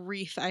eating the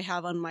wreath I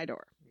have on my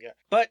door. Yeah.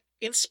 But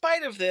in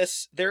spite of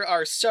this, there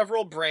are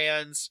several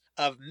brands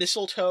of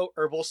mistletoe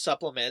herbal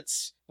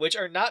supplements which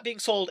are not being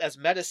sold as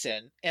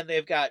medicine, and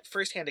they've got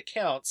first-hand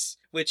accounts,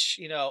 which,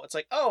 it's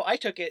like, oh, I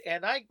took it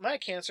and my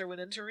cancer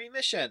went into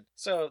remission.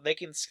 So they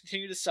can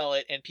continue to sell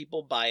it and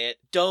people buy it.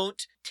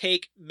 Don't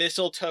take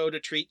mistletoe to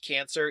treat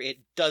cancer. It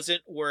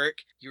doesn't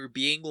work. You're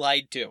being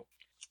lied to.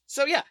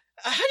 So yeah,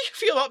 how do you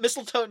feel about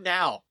mistletoe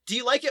now? Do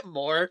you like it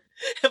more?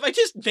 Have I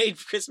just made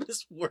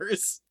Christmas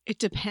worse? It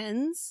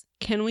depends.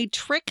 Can we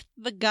trick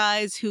the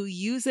guys who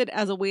use it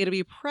as a way to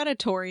be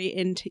predatory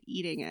into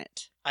eating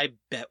it? I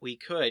bet we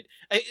could.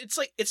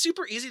 It's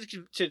super easy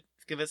to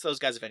convince those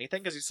guys of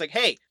anything, because it's like,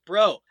 hey,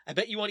 bro, I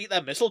bet you won't eat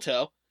that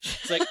mistletoe.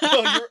 It's like,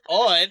 oh, you're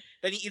on.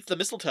 Then he eats the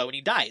mistletoe and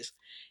he dies.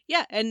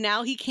 Yeah, and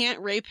now he can't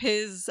rape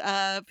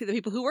the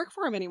people who work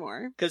for him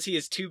anymore. Because he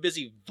is too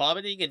busy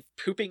vomiting and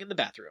pooping in the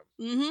bathroom.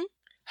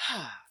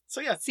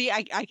 So yeah. See,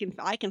 I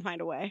can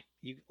find a way.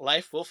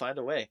 Life will find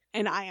a way.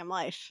 And I am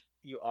life.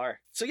 You are.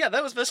 So yeah,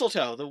 that was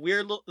mistletoe, the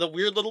weird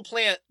little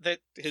plant that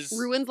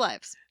ruins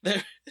lives.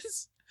 It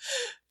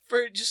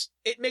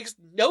makes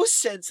no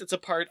sense it's a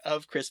part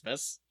of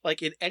Christmas,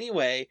 in any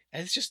way,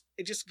 and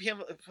it just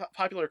became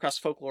popular across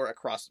folklore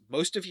across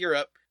most of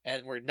Europe,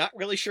 and we're not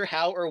really sure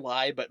how or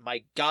why, but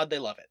my God, they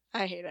love it.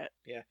 I hate it.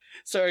 Yeah.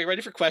 So are you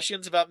ready for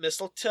questions about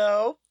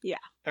mistletoe? Yeah.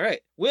 All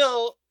right.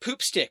 Will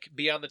poop stick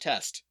be on the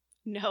test?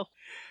 No.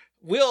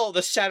 Will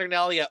the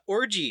Saturnalia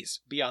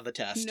orgies be on the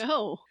test?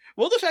 No.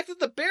 Will the fact that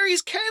the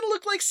berries kind of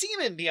look like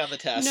semen be on the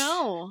test?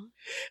 No.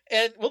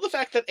 And will the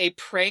fact that a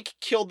prank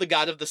killed the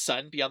god of the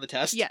sun be on the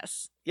test?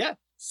 Yes. Yeah.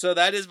 So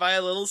that is my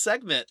little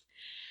segment.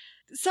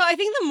 So I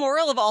think the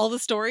moral of all the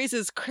stories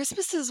is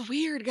Christmas is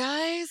weird,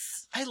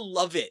 guys. I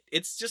love it.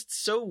 It's just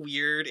so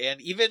weird.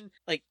 And even,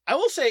 like, I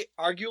will say,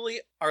 arguably,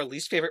 our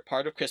least favorite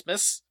part of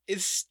Christmas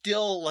is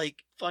still,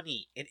 like,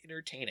 funny and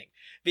entertaining.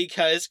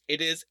 Because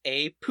it is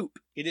a poop.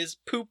 It is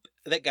poop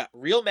that got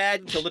real mad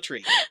and killed a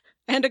tree.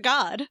 And a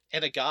god.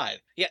 And a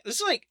god. Yeah, this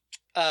is like,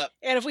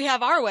 And if we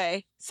have our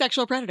way,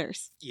 sexual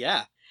predators.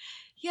 yeah.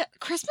 Yeah,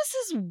 Christmas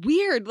is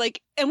weird.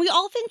 Like, and we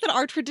all think that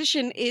our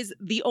tradition is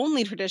the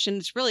only tradition.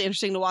 It's really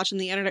interesting to watch on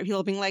the internet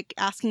people being like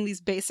asking these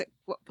basic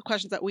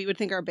questions that we would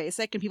think are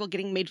basic and people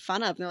getting made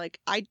fun of. And they're like,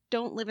 I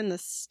don't live in the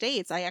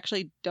States. I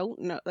actually don't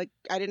know. Like,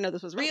 I didn't know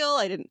this was real.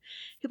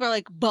 People are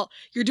like, well,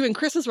 you're doing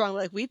Christmas wrong.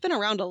 Like, we've been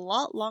around a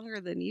lot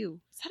longer than you.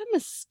 Is that a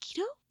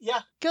mosquito?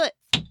 Yeah. Kill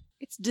it.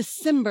 It's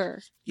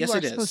December. Yes, you are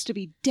it is. supposed to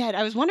be dead.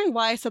 I was wondering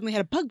why I suddenly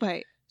had a bug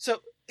bite. So,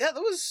 yeah,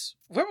 that was...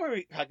 What were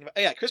we talking about?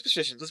 Oh, yeah, Christmas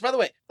traditions. By the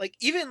way, like,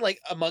 even, like,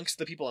 amongst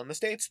the people in the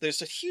States,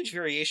 there's a huge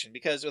variation,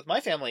 because with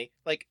my family,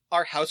 like,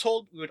 our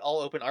household, we would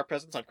all open our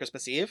presents on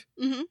Christmas Eve.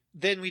 Mm-hmm.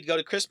 Then we'd go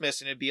to Christmas,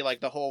 and it'd be, like,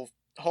 the whole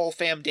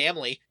damn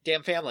family.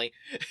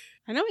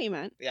 I know what you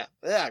meant. Yeah.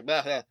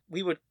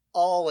 We would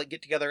all, like,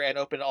 get together and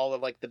open all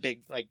of, like, the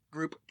big, like,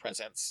 group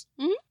presents.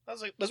 Mm-hmm. I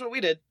was like, that's what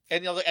we did.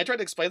 And, you know, like, I tried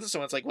to explain this to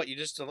someone. It's like, what, you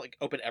just don't, like,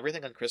 open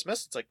everything on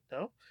Christmas? It's like,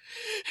 no.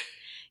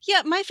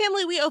 Yeah, my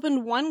family, we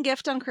opened one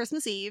gift on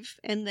Christmas Eve,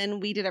 and then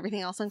we did everything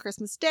else on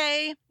Christmas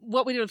Day.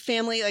 What we did with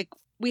family, like,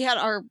 we had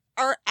our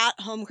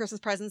at-home Christmas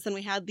presents, and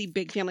we had the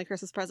big family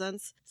Christmas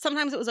presents.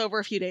 Sometimes it was over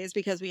a few days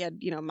because we had,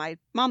 you know, my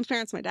mom's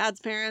parents, my dad's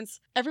parents.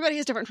 Everybody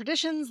has different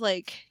traditions.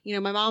 Like, you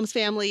know, my mom's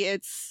family,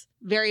 it's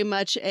very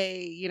much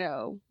a, you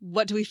know,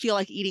 what do we feel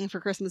like eating for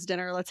Christmas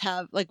dinner? Let's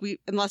have, like, in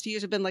the last few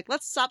years have been like,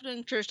 let's stop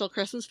doing traditional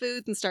Christmas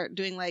foods and start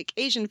doing, like,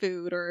 Asian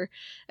food or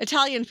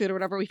Italian food or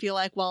whatever we feel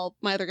like. While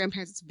my other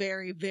grandparents, it's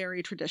very,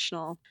 very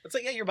traditional. It's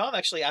like, yeah, your mom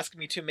actually asked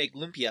me to make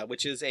lumpia,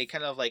 which is a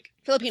kind of, like,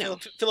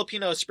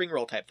 Filipino spring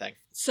roll type thing.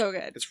 So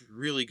good. It's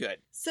really good.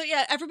 So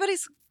yeah,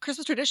 everybody's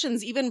Christmas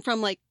traditions, even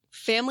from like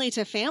family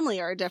to family,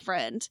 are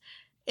different.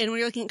 And when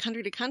you're looking at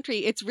country to country,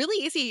 it's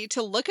really easy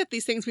to look at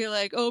these things and be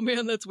like, oh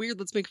man, that's weird.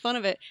 Let's make fun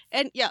of it.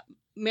 And yeah,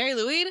 Mary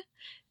Louise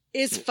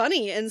is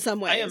funny in some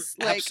ways.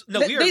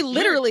 They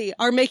literally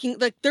are making,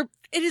 like, it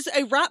is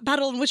a rap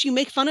battle in which you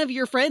make fun of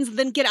your friends and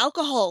then get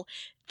alcohol.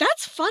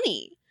 That's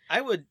funny.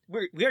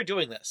 We are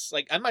doing this.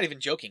 Like, I'm not even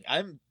joking.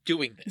 I'm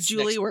doing this.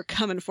 Julie, we're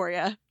coming for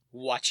you.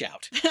 Watch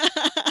out.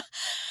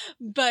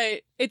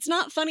 But it's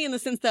not funny in the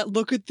sense that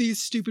look at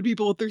these stupid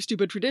people with their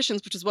stupid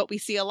traditions, which is what we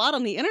see a lot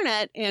on the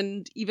internet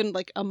and even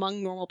like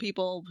among normal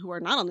people who are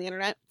not on the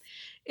internet.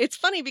 It's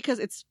funny because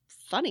it's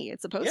funny.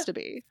 It's supposed to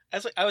be.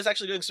 I was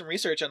actually doing some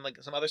research on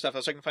like some other stuff. I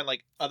was trying to find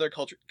like other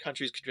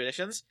countries'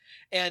 traditions,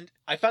 and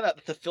I found out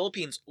that the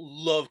Philippines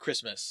love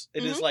Christmas.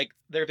 It is like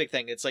their big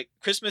thing. It's like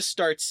Christmas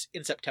starts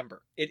in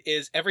September. It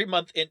is every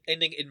month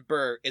ending in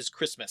Burr is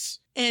Christmas.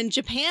 In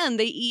Japan,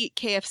 they eat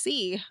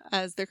KFC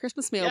as their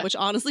Christmas meal, which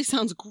honestly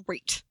sounds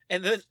great.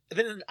 And then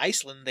in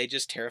Iceland, they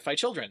just terrify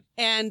children.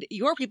 And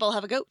your people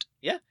have a goat.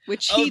 Yeah.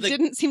 Which he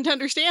didn't seem to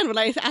understand when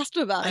I asked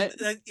him about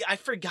it. I've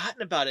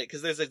forgotten about it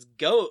because there's this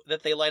goat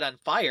that they light on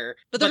fire.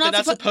 But they're not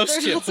supposed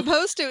to. They're not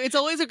supposed to. It's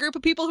always a group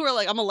of people who are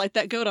like, I'm going to light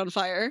that goat on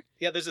fire.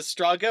 Yeah, there's a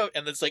straw goat,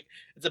 and it's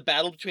a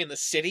battle between the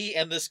city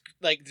and these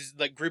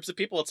groups of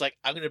people. It's like,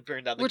 I'm going to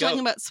burn down the goat. We're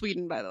talking about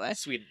Sweden, by the way.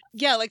 Sweden.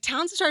 Yeah, like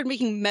towns have started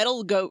making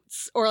metal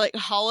goats or like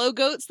hollow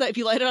goats that if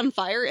you light it on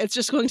fire, it's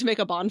just going to make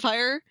a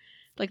bonfire.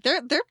 Like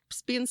they're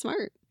being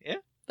smart. Yeah.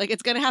 Like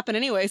it's going to happen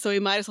anyway, so we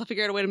might as well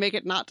figure out a way to make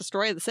it not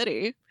destroy the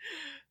city.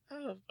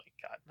 Oh my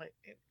god,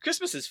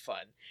 Christmas is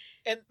fun.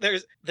 And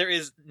there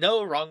is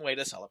no wrong way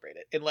to celebrate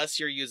it unless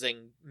you're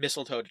using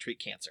mistletoe to treat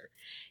cancer.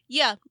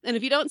 Yeah, and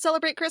if you don't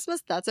celebrate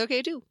Christmas, that's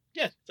okay too.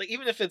 Yeah, it's like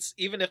even if this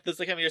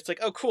like time of year, it's like,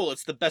 oh cool,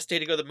 it's the best day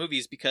to go to the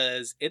movies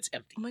because it's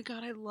empty. Oh my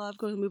god, I love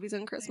going to the movies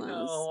on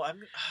Christmas.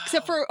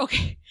 Except for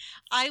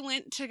I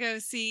went to go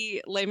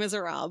see Les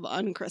Miserables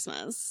on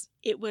Christmas.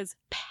 It was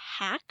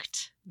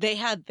packed. They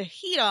had the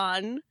heat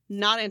on,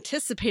 not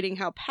anticipating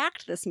how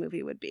packed this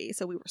movie would be,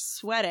 so we were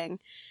sweating.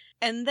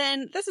 And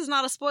then, this is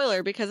not a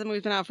spoiler because the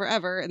movie's been out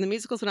forever, and the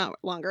musical's been out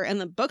longer,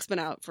 and the book's been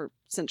out for a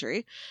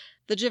century.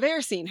 The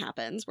Javert scene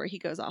happens where he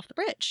goes off the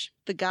bridge.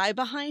 The guy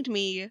behind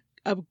me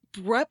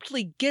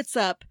abruptly gets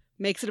up,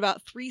 makes it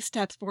about 3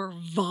 steps before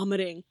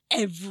vomiting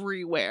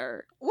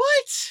everywhere.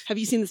 What? Have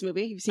you seen this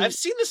movie? I've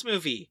seen this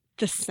movie.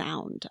 The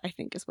sound, I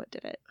think, is what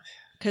did it.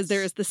 Because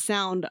there is the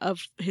sound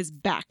of his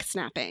back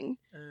snapping.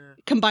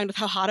 Combined with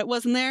how hot it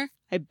was in there,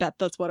 I bet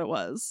that's what it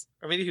was.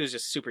 Or maybe he was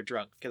just super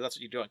drunk, because that's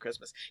what you do on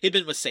Christmas. He'd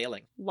been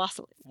wassailing.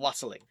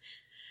 Wassailing.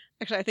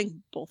 Actually, I think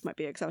both might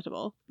be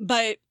acceptable.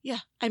 But, yeah,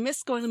 I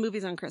miss going to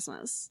movies on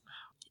Christmas.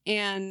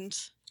 And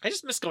I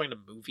just miss going to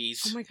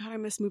movies. Oh my god, I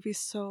miss movies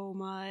so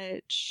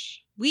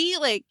much. We,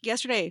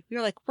 yesterday, we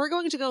were like, we're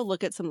going to go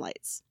look at some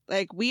lights.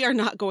 We are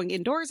not going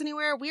indoors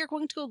anywhere. We are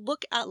going to go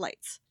look at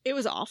lights. It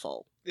was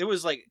awful. It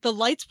was the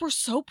lights were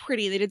so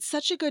pretty. They did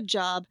such a good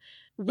job.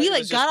 We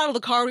got out of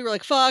the car. We were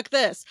like, fuck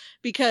this.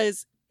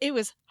 Because it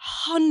was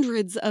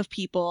hundreds of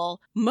people,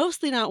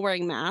 mostly not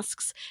wearing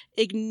masks,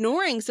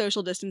 ignoring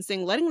social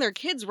distancing, letting their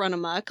kids run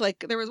amok.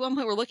 Like, there was one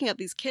point we're looking at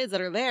these kids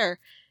that are there,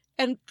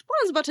 and one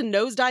was about to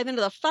nosedive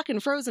into the fucking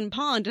frozen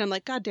pond, and I'm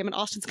like, God damn it,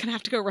 Austin's gonna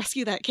have to go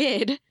rescue that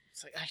kid.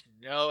 It's like, I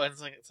know, and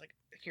it's like,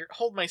 here,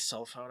 hold my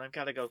cell phone. I've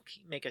got to go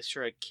make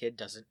sure a kid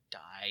doesn't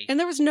die. And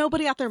there was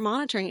nobody out there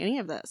monitoring any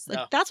of this. Like,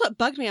 No. that's what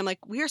bugged me. I'm like,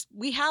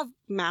 we have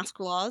mask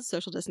laws,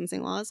 social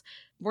distancing laws.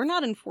 We're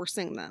not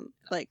enforcing them.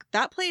 Like,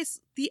 that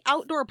place, the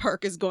outdoor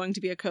park is going to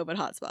be a COVID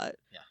hotspot.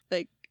 Yeah.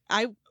 Like,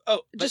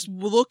 Just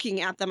looking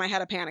at them, I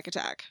had a panic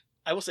attack.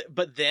 I will say,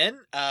 but then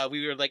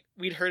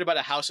we'd heard about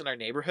a house in our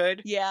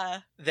neighborhood Yeah.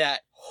 that,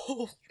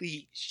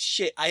 holy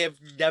shit, I have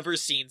never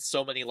seen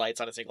so many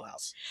lights on a single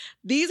house.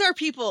 These are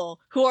people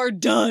who are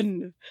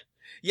done.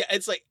 Yeah,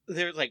 it's like,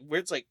 they're like, where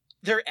it's like,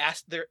 their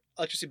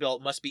electricity bill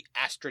must be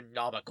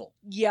astronomical.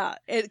 Yeah,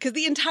 because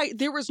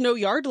there was no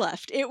yard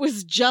left. It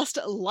was just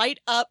light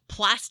up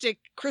plastic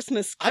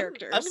Christmas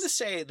characters. I'm going to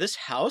say this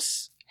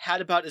house had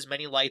about as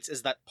many lights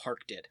as that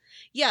park did.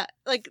 Yeah,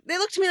 like, they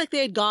looked to me like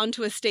they had gone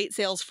to estate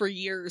sales for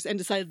years and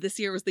decided this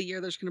year was the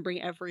year they're just going to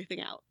bring everything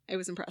out. It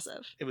was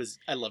impressive.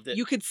 I loved it.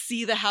 You could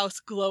see the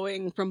house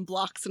glowing from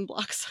blocks and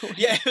blocks away.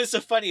 Yeah, it was so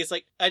funny. It's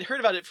like, I'd heard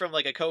about it from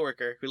like a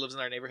coworker who lives in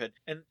our neighborhood,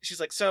 and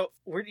she's like, so,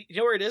 you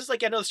know where it is?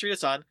 Like, I know the street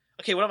it's on.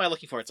 Okay, what am I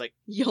looking for? It's like,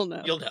 You'll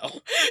know. you'll know.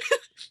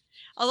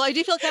 Although I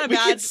do feel kind of We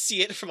bad. can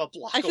see it from a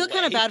block I feel away.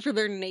 kind of bad for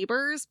their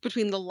neighbors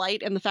between the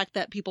light and the fact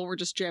that people were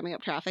just jamming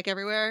up traffic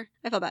everywhere.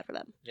 I felt bad for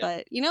them. Yeah.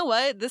 But you know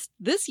what?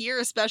 This year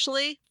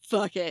especially,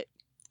 fuck it.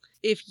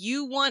 If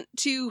you want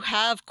to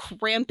have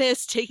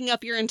Krampus taking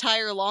up your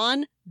entire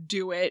lawn,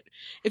 do it.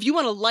 If you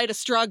want to light a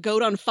straw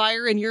goat on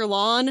fire in your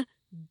lawn,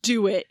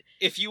 do it.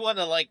 If you want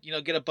to, like,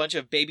 get a bunch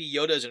of baby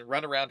Yodas and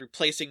run around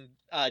replacing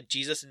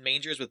Jesus and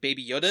mangers with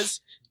baby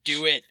Yodas,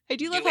 do it. I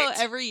do love how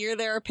every year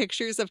there are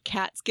pictures of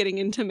cats getting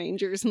into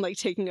mangers and like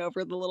taking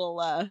over the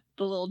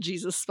little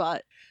Jesus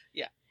spot.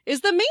 Yeah.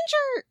 Is the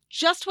manger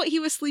just what he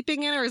was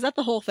sleeping in, or is that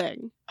the whole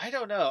thing? I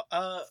don't know.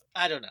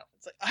 I don't know.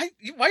 It's like,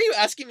 why are you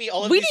asking me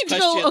all of We these need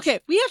to questions? go. Okay,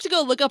 we have to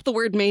go look up the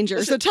word manger.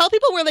 Listen, So tell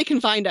people where they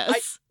can find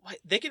us.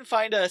 They can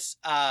find us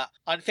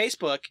on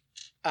Facebook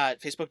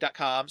at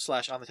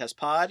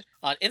facebook.com/onthetestpod,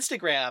 on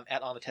Instagram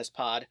at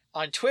onthetestpod,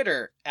 on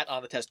Twitter at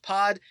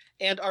onthetestpod,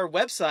 and our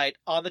website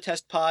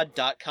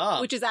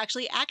onthetestpod.com. Which is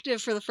actually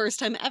active for the first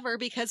time ever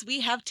because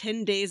we have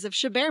 10 days of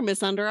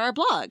Shabermas under our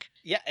blog.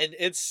 Yeah, and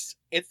it's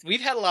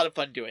we've had a lot of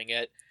fun doing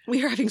it.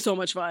 We are having so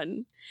much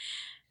fun.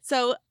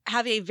 So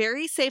have a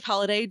very safe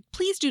holiday.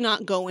 Please do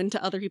not go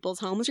into other people's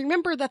homes.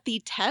 Remember that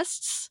the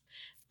tests,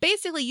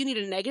 basically you need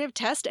a negative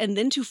test and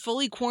then to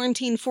fully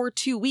quarantine for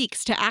 2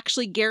 weeks to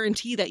actually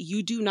guarantee that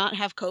you do not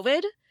have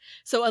COVID.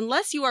 So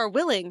unless you are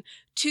willing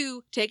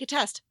to take a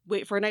test,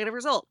 wait for a negative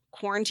result,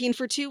 quarantine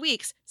for 2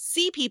 weeks,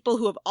 see people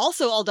who have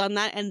also all done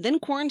that, and then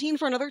quarantine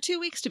for another 2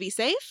 weeks to be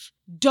safe,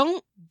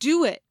 don't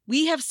do it.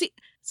 We have seen...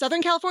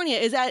 Southern California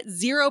is at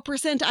 0%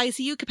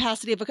 ICU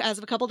capacity as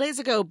of a couple days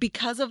ago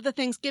because of the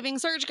Thanksgiving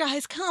surge,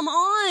 guys. Come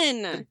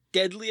on! The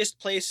deadliest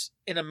place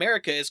in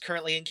America is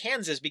currently in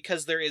Kansas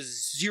because there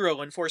is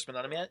zero enforcement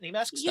on any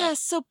mask stuff. Yes,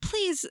 so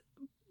please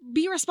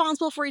be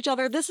responsible for each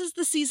other. This is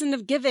the season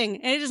of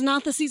giving, and it is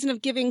not the season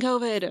of giving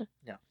COVID.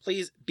 No,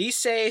 please be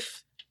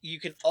safe. You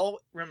can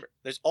remember,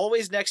 there's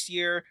always next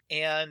year,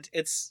 and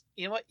it's,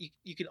 you know what,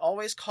 you can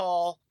always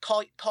call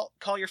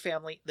your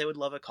family. They would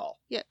love a call.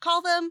 Yeah,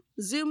 call them,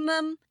 Zoom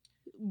them,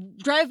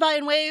 drive by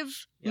and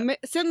wave, Yep.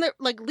 send their,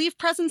 leave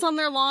presents on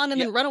their lawn and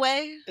then run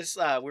away. It's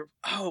I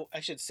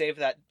should save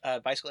that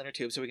bicycle inner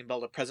tube so we can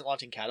build a present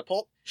launching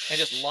catapult and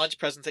just launch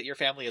presents at your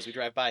family as we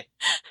drive by.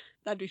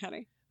 That'd be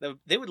funny.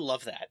 They would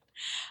love that.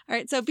 All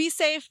right, so be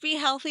safe, be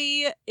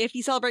healthy. If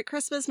you celebrate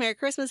Christmas, Merry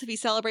Christmas. If you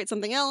celebrate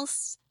something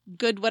else,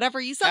 good,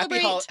 whatever you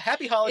celebrate.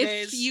 Happy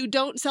holidays. If you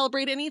don't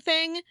celebrate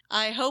anything,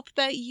 I hope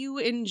that you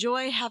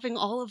enjoy having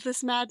all of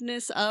this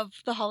madness of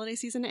the holiday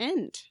season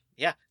end.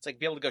 Yeah, it's like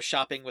be able to go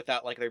shopping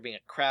without like there being a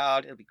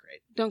crowd. It'll be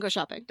great. Don't go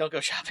shopping. Don't go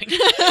shopping. And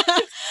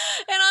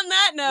on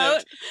that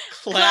note,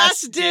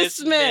 class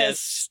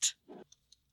dismissed.